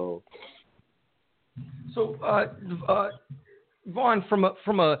be cold. So, Vaughn,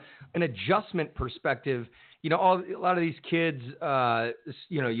 from an adjustment perspective, a lot of these kids,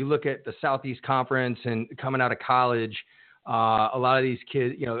 you look at the Southeast Conference and coming out of college, a lot of these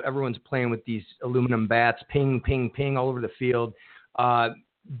kids, everyone's playing with these aluminum bats, ping, ping, ping all over the field. How,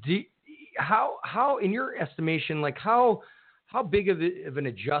 in your estimation, like how big of an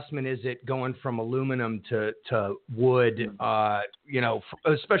adjustment is it going from aluminum to wood?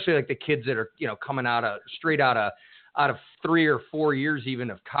 Especially like the kids that are coming straight out of 3 or 4 years even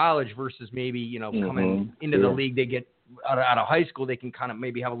of college versus maybe coming into the league. They get out of high school, they can kind of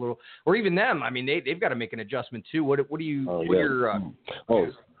maybe have a little, or even them. They've got to make an adjustment too. What do you?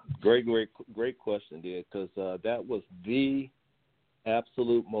 Great question, dear, because that was the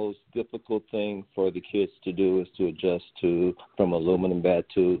absolute most difficult thing for the kids to do is to adjust from aluminum bat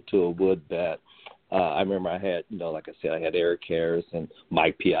to a wood bat. I remember I had, like I said, I had Eric Harris and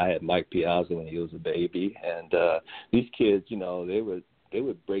I had Mike Piazza when he was a baby, and these kids, they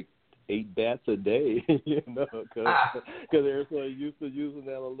would break 8 bats a day, because they're so used to using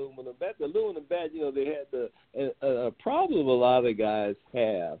that aluminum bat. The aluminum bat, they had a problem a lot of guys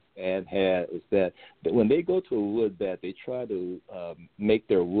have and had is that when they go to a wood bat, they try to make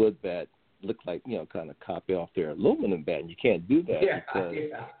their wood bat look like, kind of copy off their aluminum bat, and you can't do that because,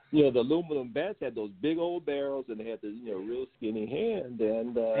 the aluminum bats had those big old barrels, and they had this, real skinny hand,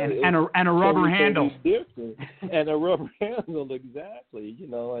 and a rubber handle. Different. And a rubber handle, exactly,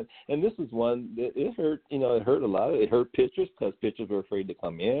 and this is one, it hurt, it hurt a lot. It hurt pitchers because pitchers were afraid to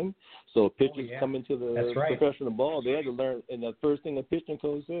come in. So pitchers come into the professional ball, they had to learn, and the first thing the pitching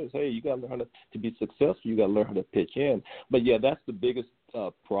coach says, hey, you got to learn how to be successful, you got to learn how to pitch in. But, that's the biggest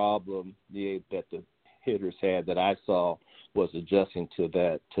problem that the hitters had that I saw was adjusting to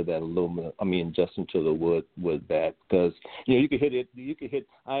that aluminum. Adjusting to the wood bat because you could hit it.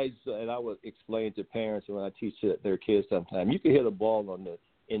 I would explain to parents when I teach their kids sometimes. You could hit a ball on the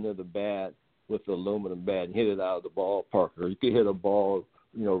end of the bat with the aluminum bat and hit it out of the ballpark, or you could hit a ball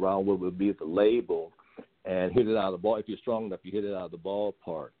around what would be the label and hit it out of the ball. If you're strong enough, you hit it out of the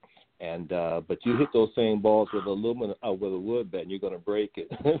ballpark. And but you hit those same balls with aluminum with a wood bat, and you're going to break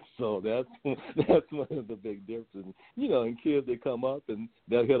it. So that's one of the big differences. And kids, they come up and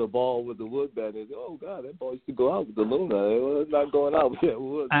they'll hit a ball with the wood bat, and they say, "Oh God, that ball used to go out with the aluminum. Well, it's not going out with that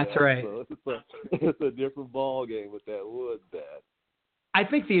wood bat." That's right. So it's a different ball game with that wood bat. I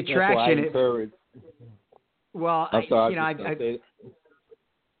think the attraction. That's why I encourage. Well, I'm sorry.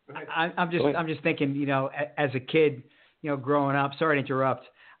 I'm just thinking, as a kid, growing up. Sorry to interrupt.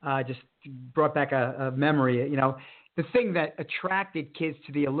 Just brought back a memory. The thing that attracted kids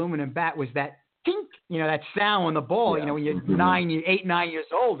to the aluminum bat was that tink, that sound on the ball. When you're 9 years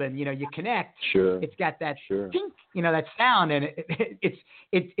old, and you connect. Sure. It's got that tink, that sound, and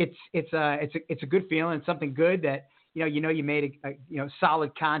it's a good feeling. It's something good that you made a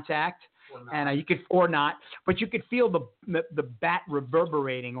solid contact. And you could, or not, but you could feel the bat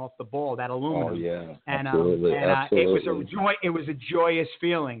reverberating off the ball, that aluminum. Oh yeah, and absolutely. It was a joyous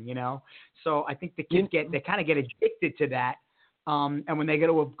feeling, So I think the kids kind of get addicted to that. And when they go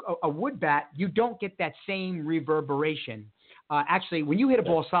to a wood bat, you don't get that same reverberation. Actually, when you hit a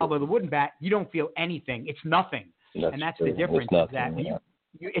ball solid with a wooden bat, you don't feel anything. It's nothing, and that's the difference.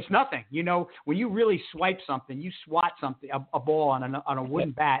 It's nothing. When you really swipe something, you swat something, a ball on a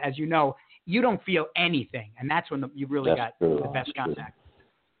wooden bat, as you don't feel anything, and that's when you really got the best contact.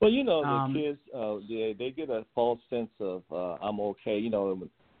 Well, the kids, they get a false sense of I'm okay.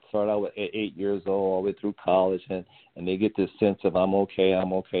 Start out at 8 years old, all the way through college, and they get this sense of I'm okay,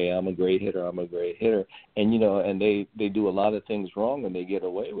 I'm a great hitter, and and they do a lot of things wrong, and they get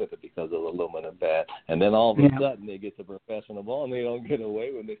away with it because of the aluminum bat, and then all of a sudden they get to professional ball and they don't get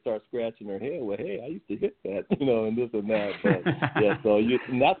away when they start scratching their head. Well, hey, I used to hit that, and this and that. But so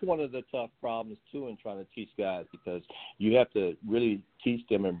and that's one of the tough problems too in trying to teach guys, because you have to really teach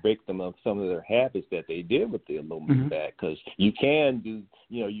them and break them of some of their habits that they did with the aluminum bat, because you can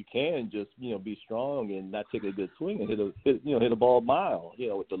just be strong and not take a good swing and hit a ball a mile,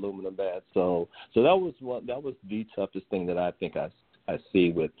 with the aluminum bat. So that was the toughest thing that I think I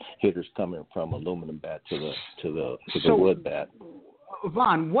see with hitters coming from aluminum bat to the wood bat.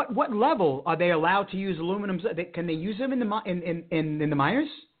 Vaughn, what level are they allowed to use aluminums? Can they use them in the minors?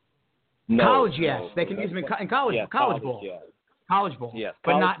 No, college, yes, they can use them in college. Yeah, college ball. Yeah. College ball, yes,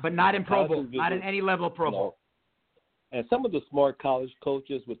 but not in pro ball, not in any level of pro ball. And some of the smart college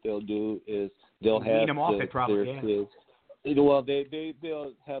coaches, what they'll do is they'll have their kids. Well,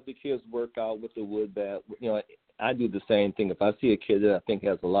 they'll have the kids work out with the wood bat. I do the same thing. If I see a kid that I think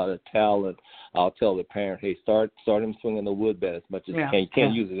has a lot of talent, I'll tell the parent, hey, start him swinging the wood bat as much as you can. You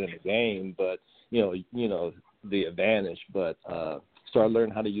can't use it in the game, but the advantage. But start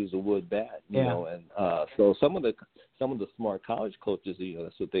learning how to use a wood bat. And so some of the smart college coaches,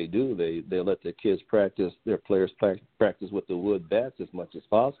 that's what they do. They let their kids their players practice with the wood bats as much as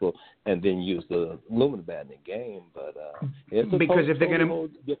possible, and then use the aluminum bat in the game. But it's if they're going to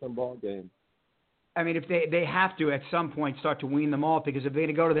different ball game. I mean, if they have to at some point start to wean them off, because if they're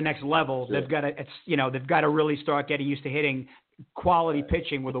going to go to the next level, they've got to really start getting used to hitting quality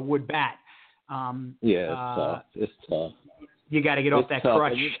pitching with a wood bat. It's tough. You got to get off that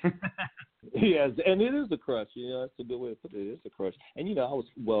crush. Yes, and it is a crush. That's a good way to put it. It is a crush. And I was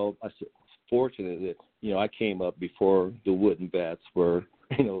fortunate that I came up before the wooden bats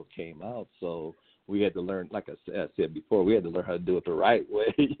came out. So we had to learn, like I said before, we had to learn how to do it the right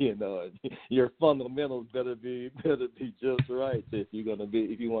way. Your fundamentals better be just right if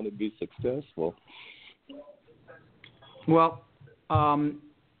you want to be successful. Well,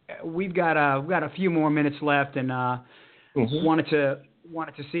 we've got a few more minutes left, and wanted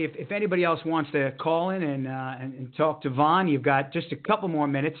wanted to see if anybody else wants to call in and talk to Vaughn. You've got just a couple more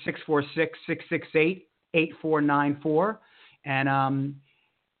minutes, 646-668-8494. And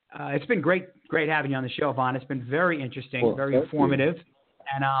it's been great having you on the show, Vaughn. It's been very interesting, very informative.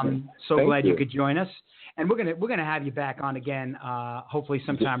 And so glad you could join us. And we're gonna have you back on again, hopefully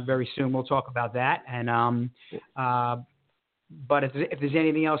sometime very soon. We'll talk about that. And but if there's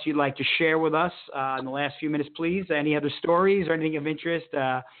anything else you'd like to share with us in the last few minutes, please. Any other stories or anything of interest,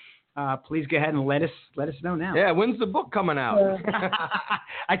 please go ahead and let us know now. Yeah, when's the book coming out?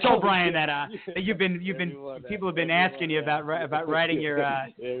 I told Brian that people have been asking you about writing your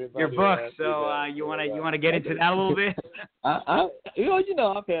book. So you want to get into that a little bit? I've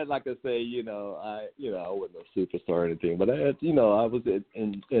had, like I say, I wasn't a superstar or anything, but I had, I was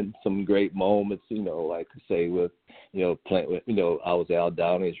in some great moments, like I say with, playing with, I was Al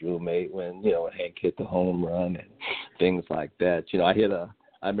Downey's roommate when, Hank hit the home run and things like that.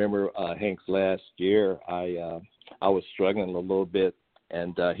 I remember Hank's last year, I was struggling a little bit,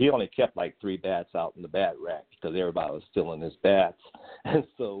 and he only kept like 3 bats out in the bat rack because everybody was still in his bats. And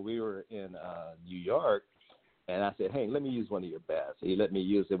so we were in New York, and I said, hey, let me use one of your bats. He let me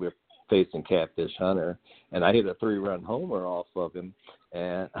use it. We were facing Catfish Hunter, and I hit a 3-run homer off of him.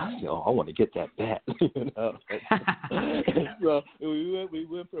 And I want to get that bat, So we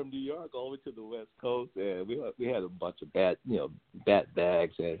went from New York all the way to the West Coast, and we had a bunch of bat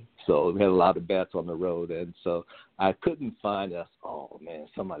bags, and so we had a lot of bats on the road, and so I couldn't find us. Oh man,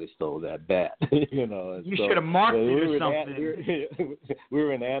 somebody stole that bat, And you should have marked it or something. We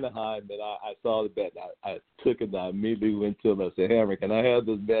were in Anaheim, and I saw the bat. I took it, and I immediately went to him. I said, Hammer, can I have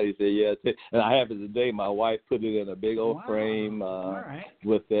this bat? He said, yeah. And I have it today. My wife put it in a big old frame. All right.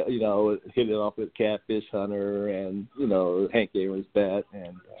 With the, hit it off with Catfish Hunter, and Hank gave his bat,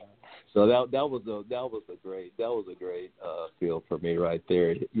 and so that was a great feel for me right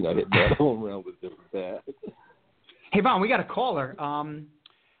there. Hitting that home run with the bat. Hey Vaughn, we got a caller.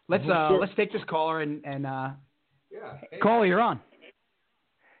 Let's take this caller and caller, you're on.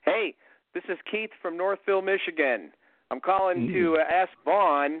 Hey, this is Keith from Northville, Michigan. I'm calling to ask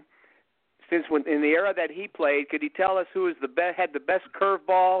Vaughn. Since in the era that he played, could he tell us who was had the best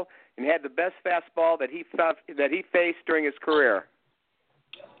curveball and had the best fastball that he faced during his career?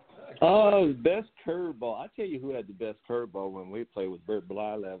 Best curveball. I tell you who had the best curveball when we played with Bert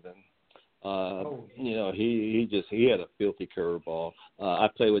Blyleven. He had a filthy curveball. I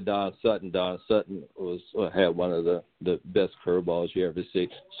played with Don Sutton. Don Sutton had one of the best curveballs you ever see.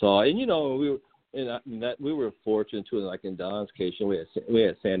 So, and we were fortunate too. Like in Don's case, we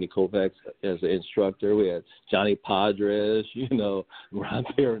had Sandy Koufax as an instructor. We had Johnny Padres, Ron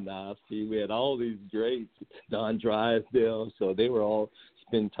Peronofsky. We had all these greats, Don Drysdale. So they were all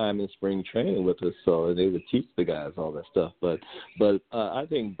spend time in spring training with us. So they would teach the guys all that stuff. But I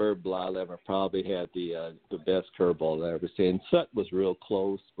think Bert Blyleven probably had the best curveball I ever seen. Sutton was real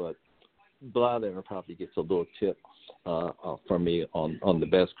close, but Blyleven probably gets a little tip from me on the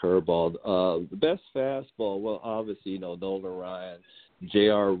best curveball. The best fastball, well, obviously, Nolan Ryan.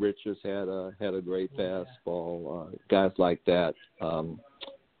 J.R. Richards had a great fastball. Guys like that.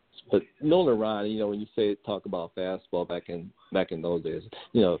 But Nolan Ryan, when you talk about fastball back in those days,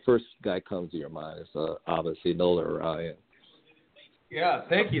 the first guy comes to your mind is obviously Nolan Ryan. Yeah,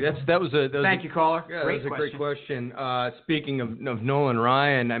 thank you. Thank you, caller. Yeah, that was a great question. Speaking of Nolan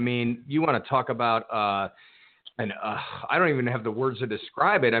Ryan, I mean, you want to talk about and I don't even have the words to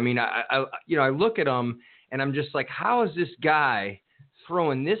describe it. I mean, I look at him and I'm just like, how is this guy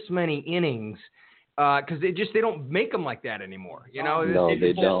throwing this many innings? Because they don't make them like that anymore. No,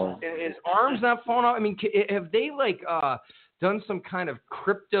 they don't. His arms not falling off. I mean, have they done some kind of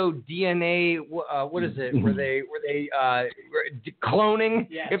crypto DNA? What is it? Were they cloning?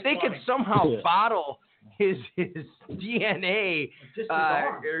 Yes, if they could somehow bottle his DNA,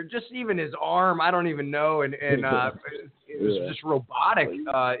 or just even his arm, I don't even know, and it was just robotic in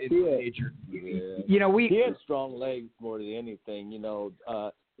nature. Yeah. He had strong legs more than anything.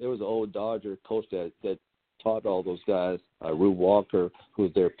 There was an old Dodger coach that taught all those guys, Rube Walker, who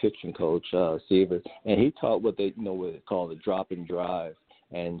was their pitching coach, Seaver, and he taught what they what they call the drop and drive,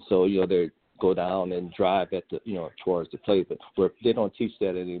 and so they go down and drive at the towards the plate, but they don't teach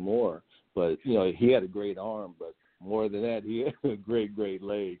that anymore. But he had a great arm, but more than that, he had great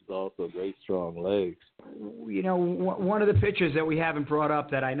legs, also great strong legs. One of the pitchers that we haven't brought up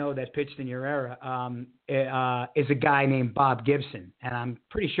that I know that pitched in your era is a guy named Bob Gibson, and I'm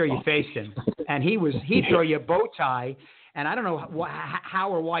pretty sure you faced him. And he'd throw you a bow tie, and I don't know how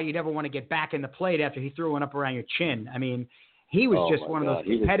or why you'd ever want to get back in the plate after he threw one up around your chin. I mean, he was just one of those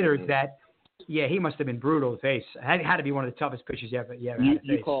competitors that Yeah, he must have been brutal to face. Had to be one of the toughest pitchers you ever had to face.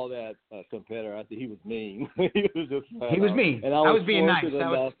 You call that a competitor? I think he was mean. He was just he was mean. And I was being nice.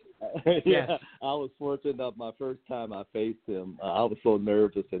 Yes. I was fortunate enough. My first time I faced him, I was so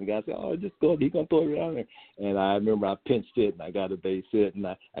nervous, and the guy said, "Oh, just go. He's gonna throw it around there." And I remember I pinched it, and I got a base hit, and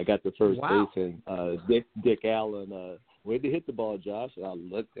I got the first base. And Dick Allen where'd you hit the ball, Josh? And I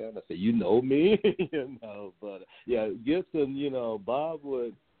looked down and I said, "You know me," But yeah, Gibson, Bob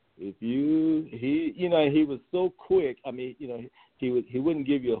would. He was so quick. I mean, he wouldn't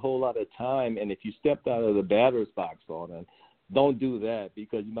give you a whole lot of time, and if you stepped out of the batter's box on him, don't do that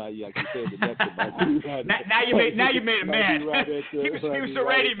because you might, like you said, the next one might be right. Now you made him mad. He was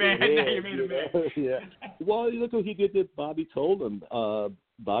already mad. Now you made him mad. Yeah. Well, look what he did that Bobby told him.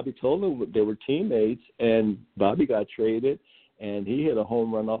 Bobby told him they were teammates, and Bobby got traded. And he hit a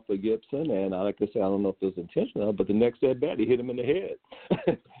home run off of Gibson, and like I said, I don't know if it was intentional, but the next at bat he hit him in the head.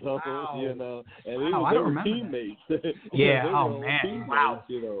 So wow. And I don't remember teammates. Yeah. Oh man. Wow.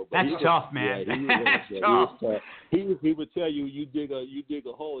 That's tough, man. That's tough. He would tell you, you dig a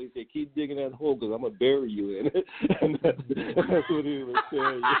hole. He said, keep digging that hole because I'm gonna bury you in it. And that's what he would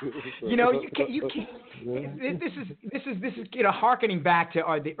tell you. You can't. This is harkening back to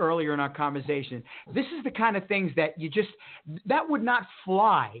the earlier in our conversation. This is the kind of things that you just. That would not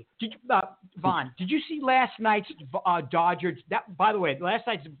fly. Vaughn, did you see last night's Dodgers? By the way, last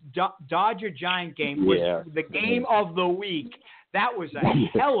night's Dodger-Giant game was the game of the week. That was a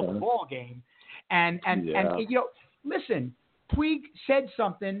hell of a ball game. And listen, Puig said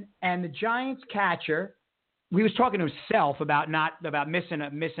something, and the Giants catcher, he was talking to himself about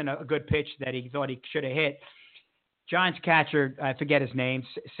missing a good pitch that he thought he should have hit. Giants catcher, I forget his name,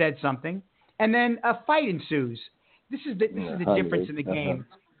 said something, and then a fight ensues. This is the difference in the game.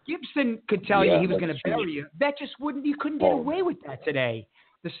 Gibson could tell you he was going to bury you. That just wouldn't. You couldn't get away with that today.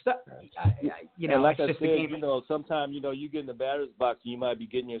 The stuff, and like I said, game. sometimes you get in the batter's box and you might be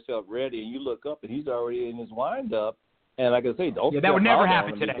getting yourself ready, and you look up and he's already in his windup. And like I say, don't. Yeah, that would never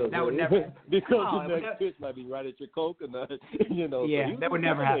happen today. That would never. Because the next pitch might be right at your coconut. Yeah, that would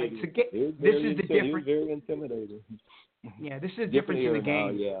never happen. This is the difference. Very intimidating. Yeah, this is the difference in the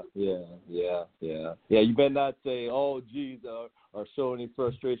game. Yeah. You better not say, "Oh, geez," or show any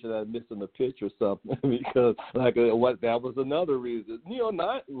frustration at missing a pitch or something, because that was another reason.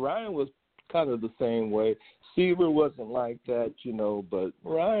 Ryan was kind of the same way. Seaver wasn't like that, but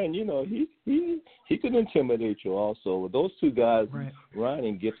Ryan, he could intimidate you also. With those two guys, right. Ryan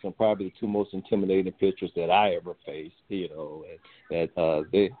and Gibson, probably the two most intimidating pitchers that I ever faced. We had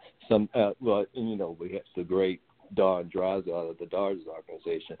the great Don Draza out of the Dodgers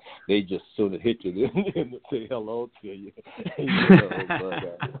organization. They just sort of hit you and say hello to you.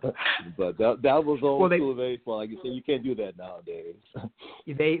 But that was old school baseball. Like you said, you can't do that nowadays.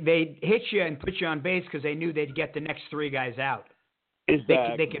 They hit you and put you on base because they knew they'd get the next three guys out.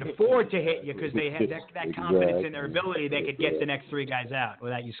 Exactly. They could afford to hit you because they had that confidence in their ability. They could get the next three guys out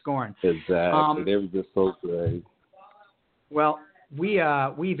without you scoring. Exactly. They were just so great. Well,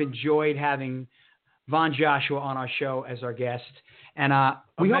 we've enjoyed having Vaughn Joshua on our show as our guest, and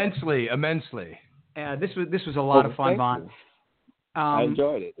immensely. This was a lot of fun, Vaughn. I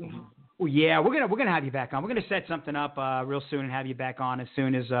enjoyed it. Yeah, we're gonna have you back on. We're gonna set something up real soon and have you back on as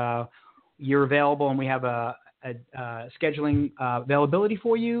soon as you're available and we have a scheduling availability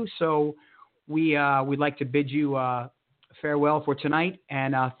for you. So we'd like to bid you farewell for tonight,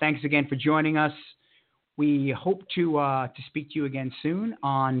 and thanks again for joining us. We hope to speak to you again soon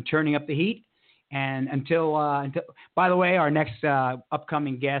on Turning Up the Heat. And until, by the way, our next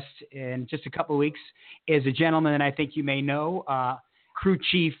upcoming guest in just a couple of weeks is a gentleman that I think you may know,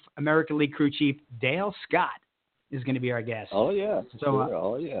 American League crew chief Dale Scott is going to be our guest. Oh yeah, so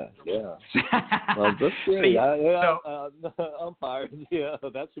Well, that's great. Umpires,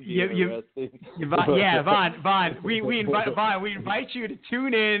 that should be interesting. Vaughn, we invite you to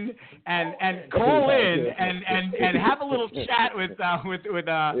tune in and call in and have a little chat with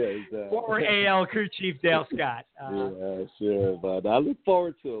former AL crew chief Dale Scott. Sure, but I look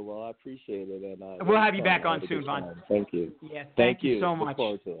forward to it. Well, I appreciate it, and we'll have you back on soon, Vaughn. Thank you. Yeah, thank you so Look much.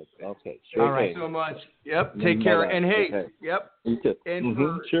 forward to it. Okay, sure. All right, so much. Yep. Take care. And hey, yep. You too. And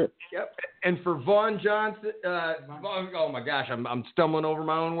yep. And for Vaughn Johnson, oh my gosh, I'm stumbling over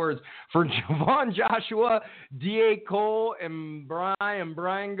my own words. For Vaughn Joshua, D.A. Cole, and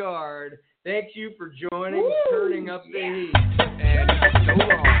Brian Gard, thank you for joining, Turning Up the Heat, and so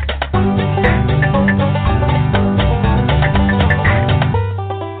long.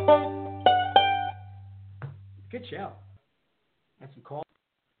 Good show. That's some calls.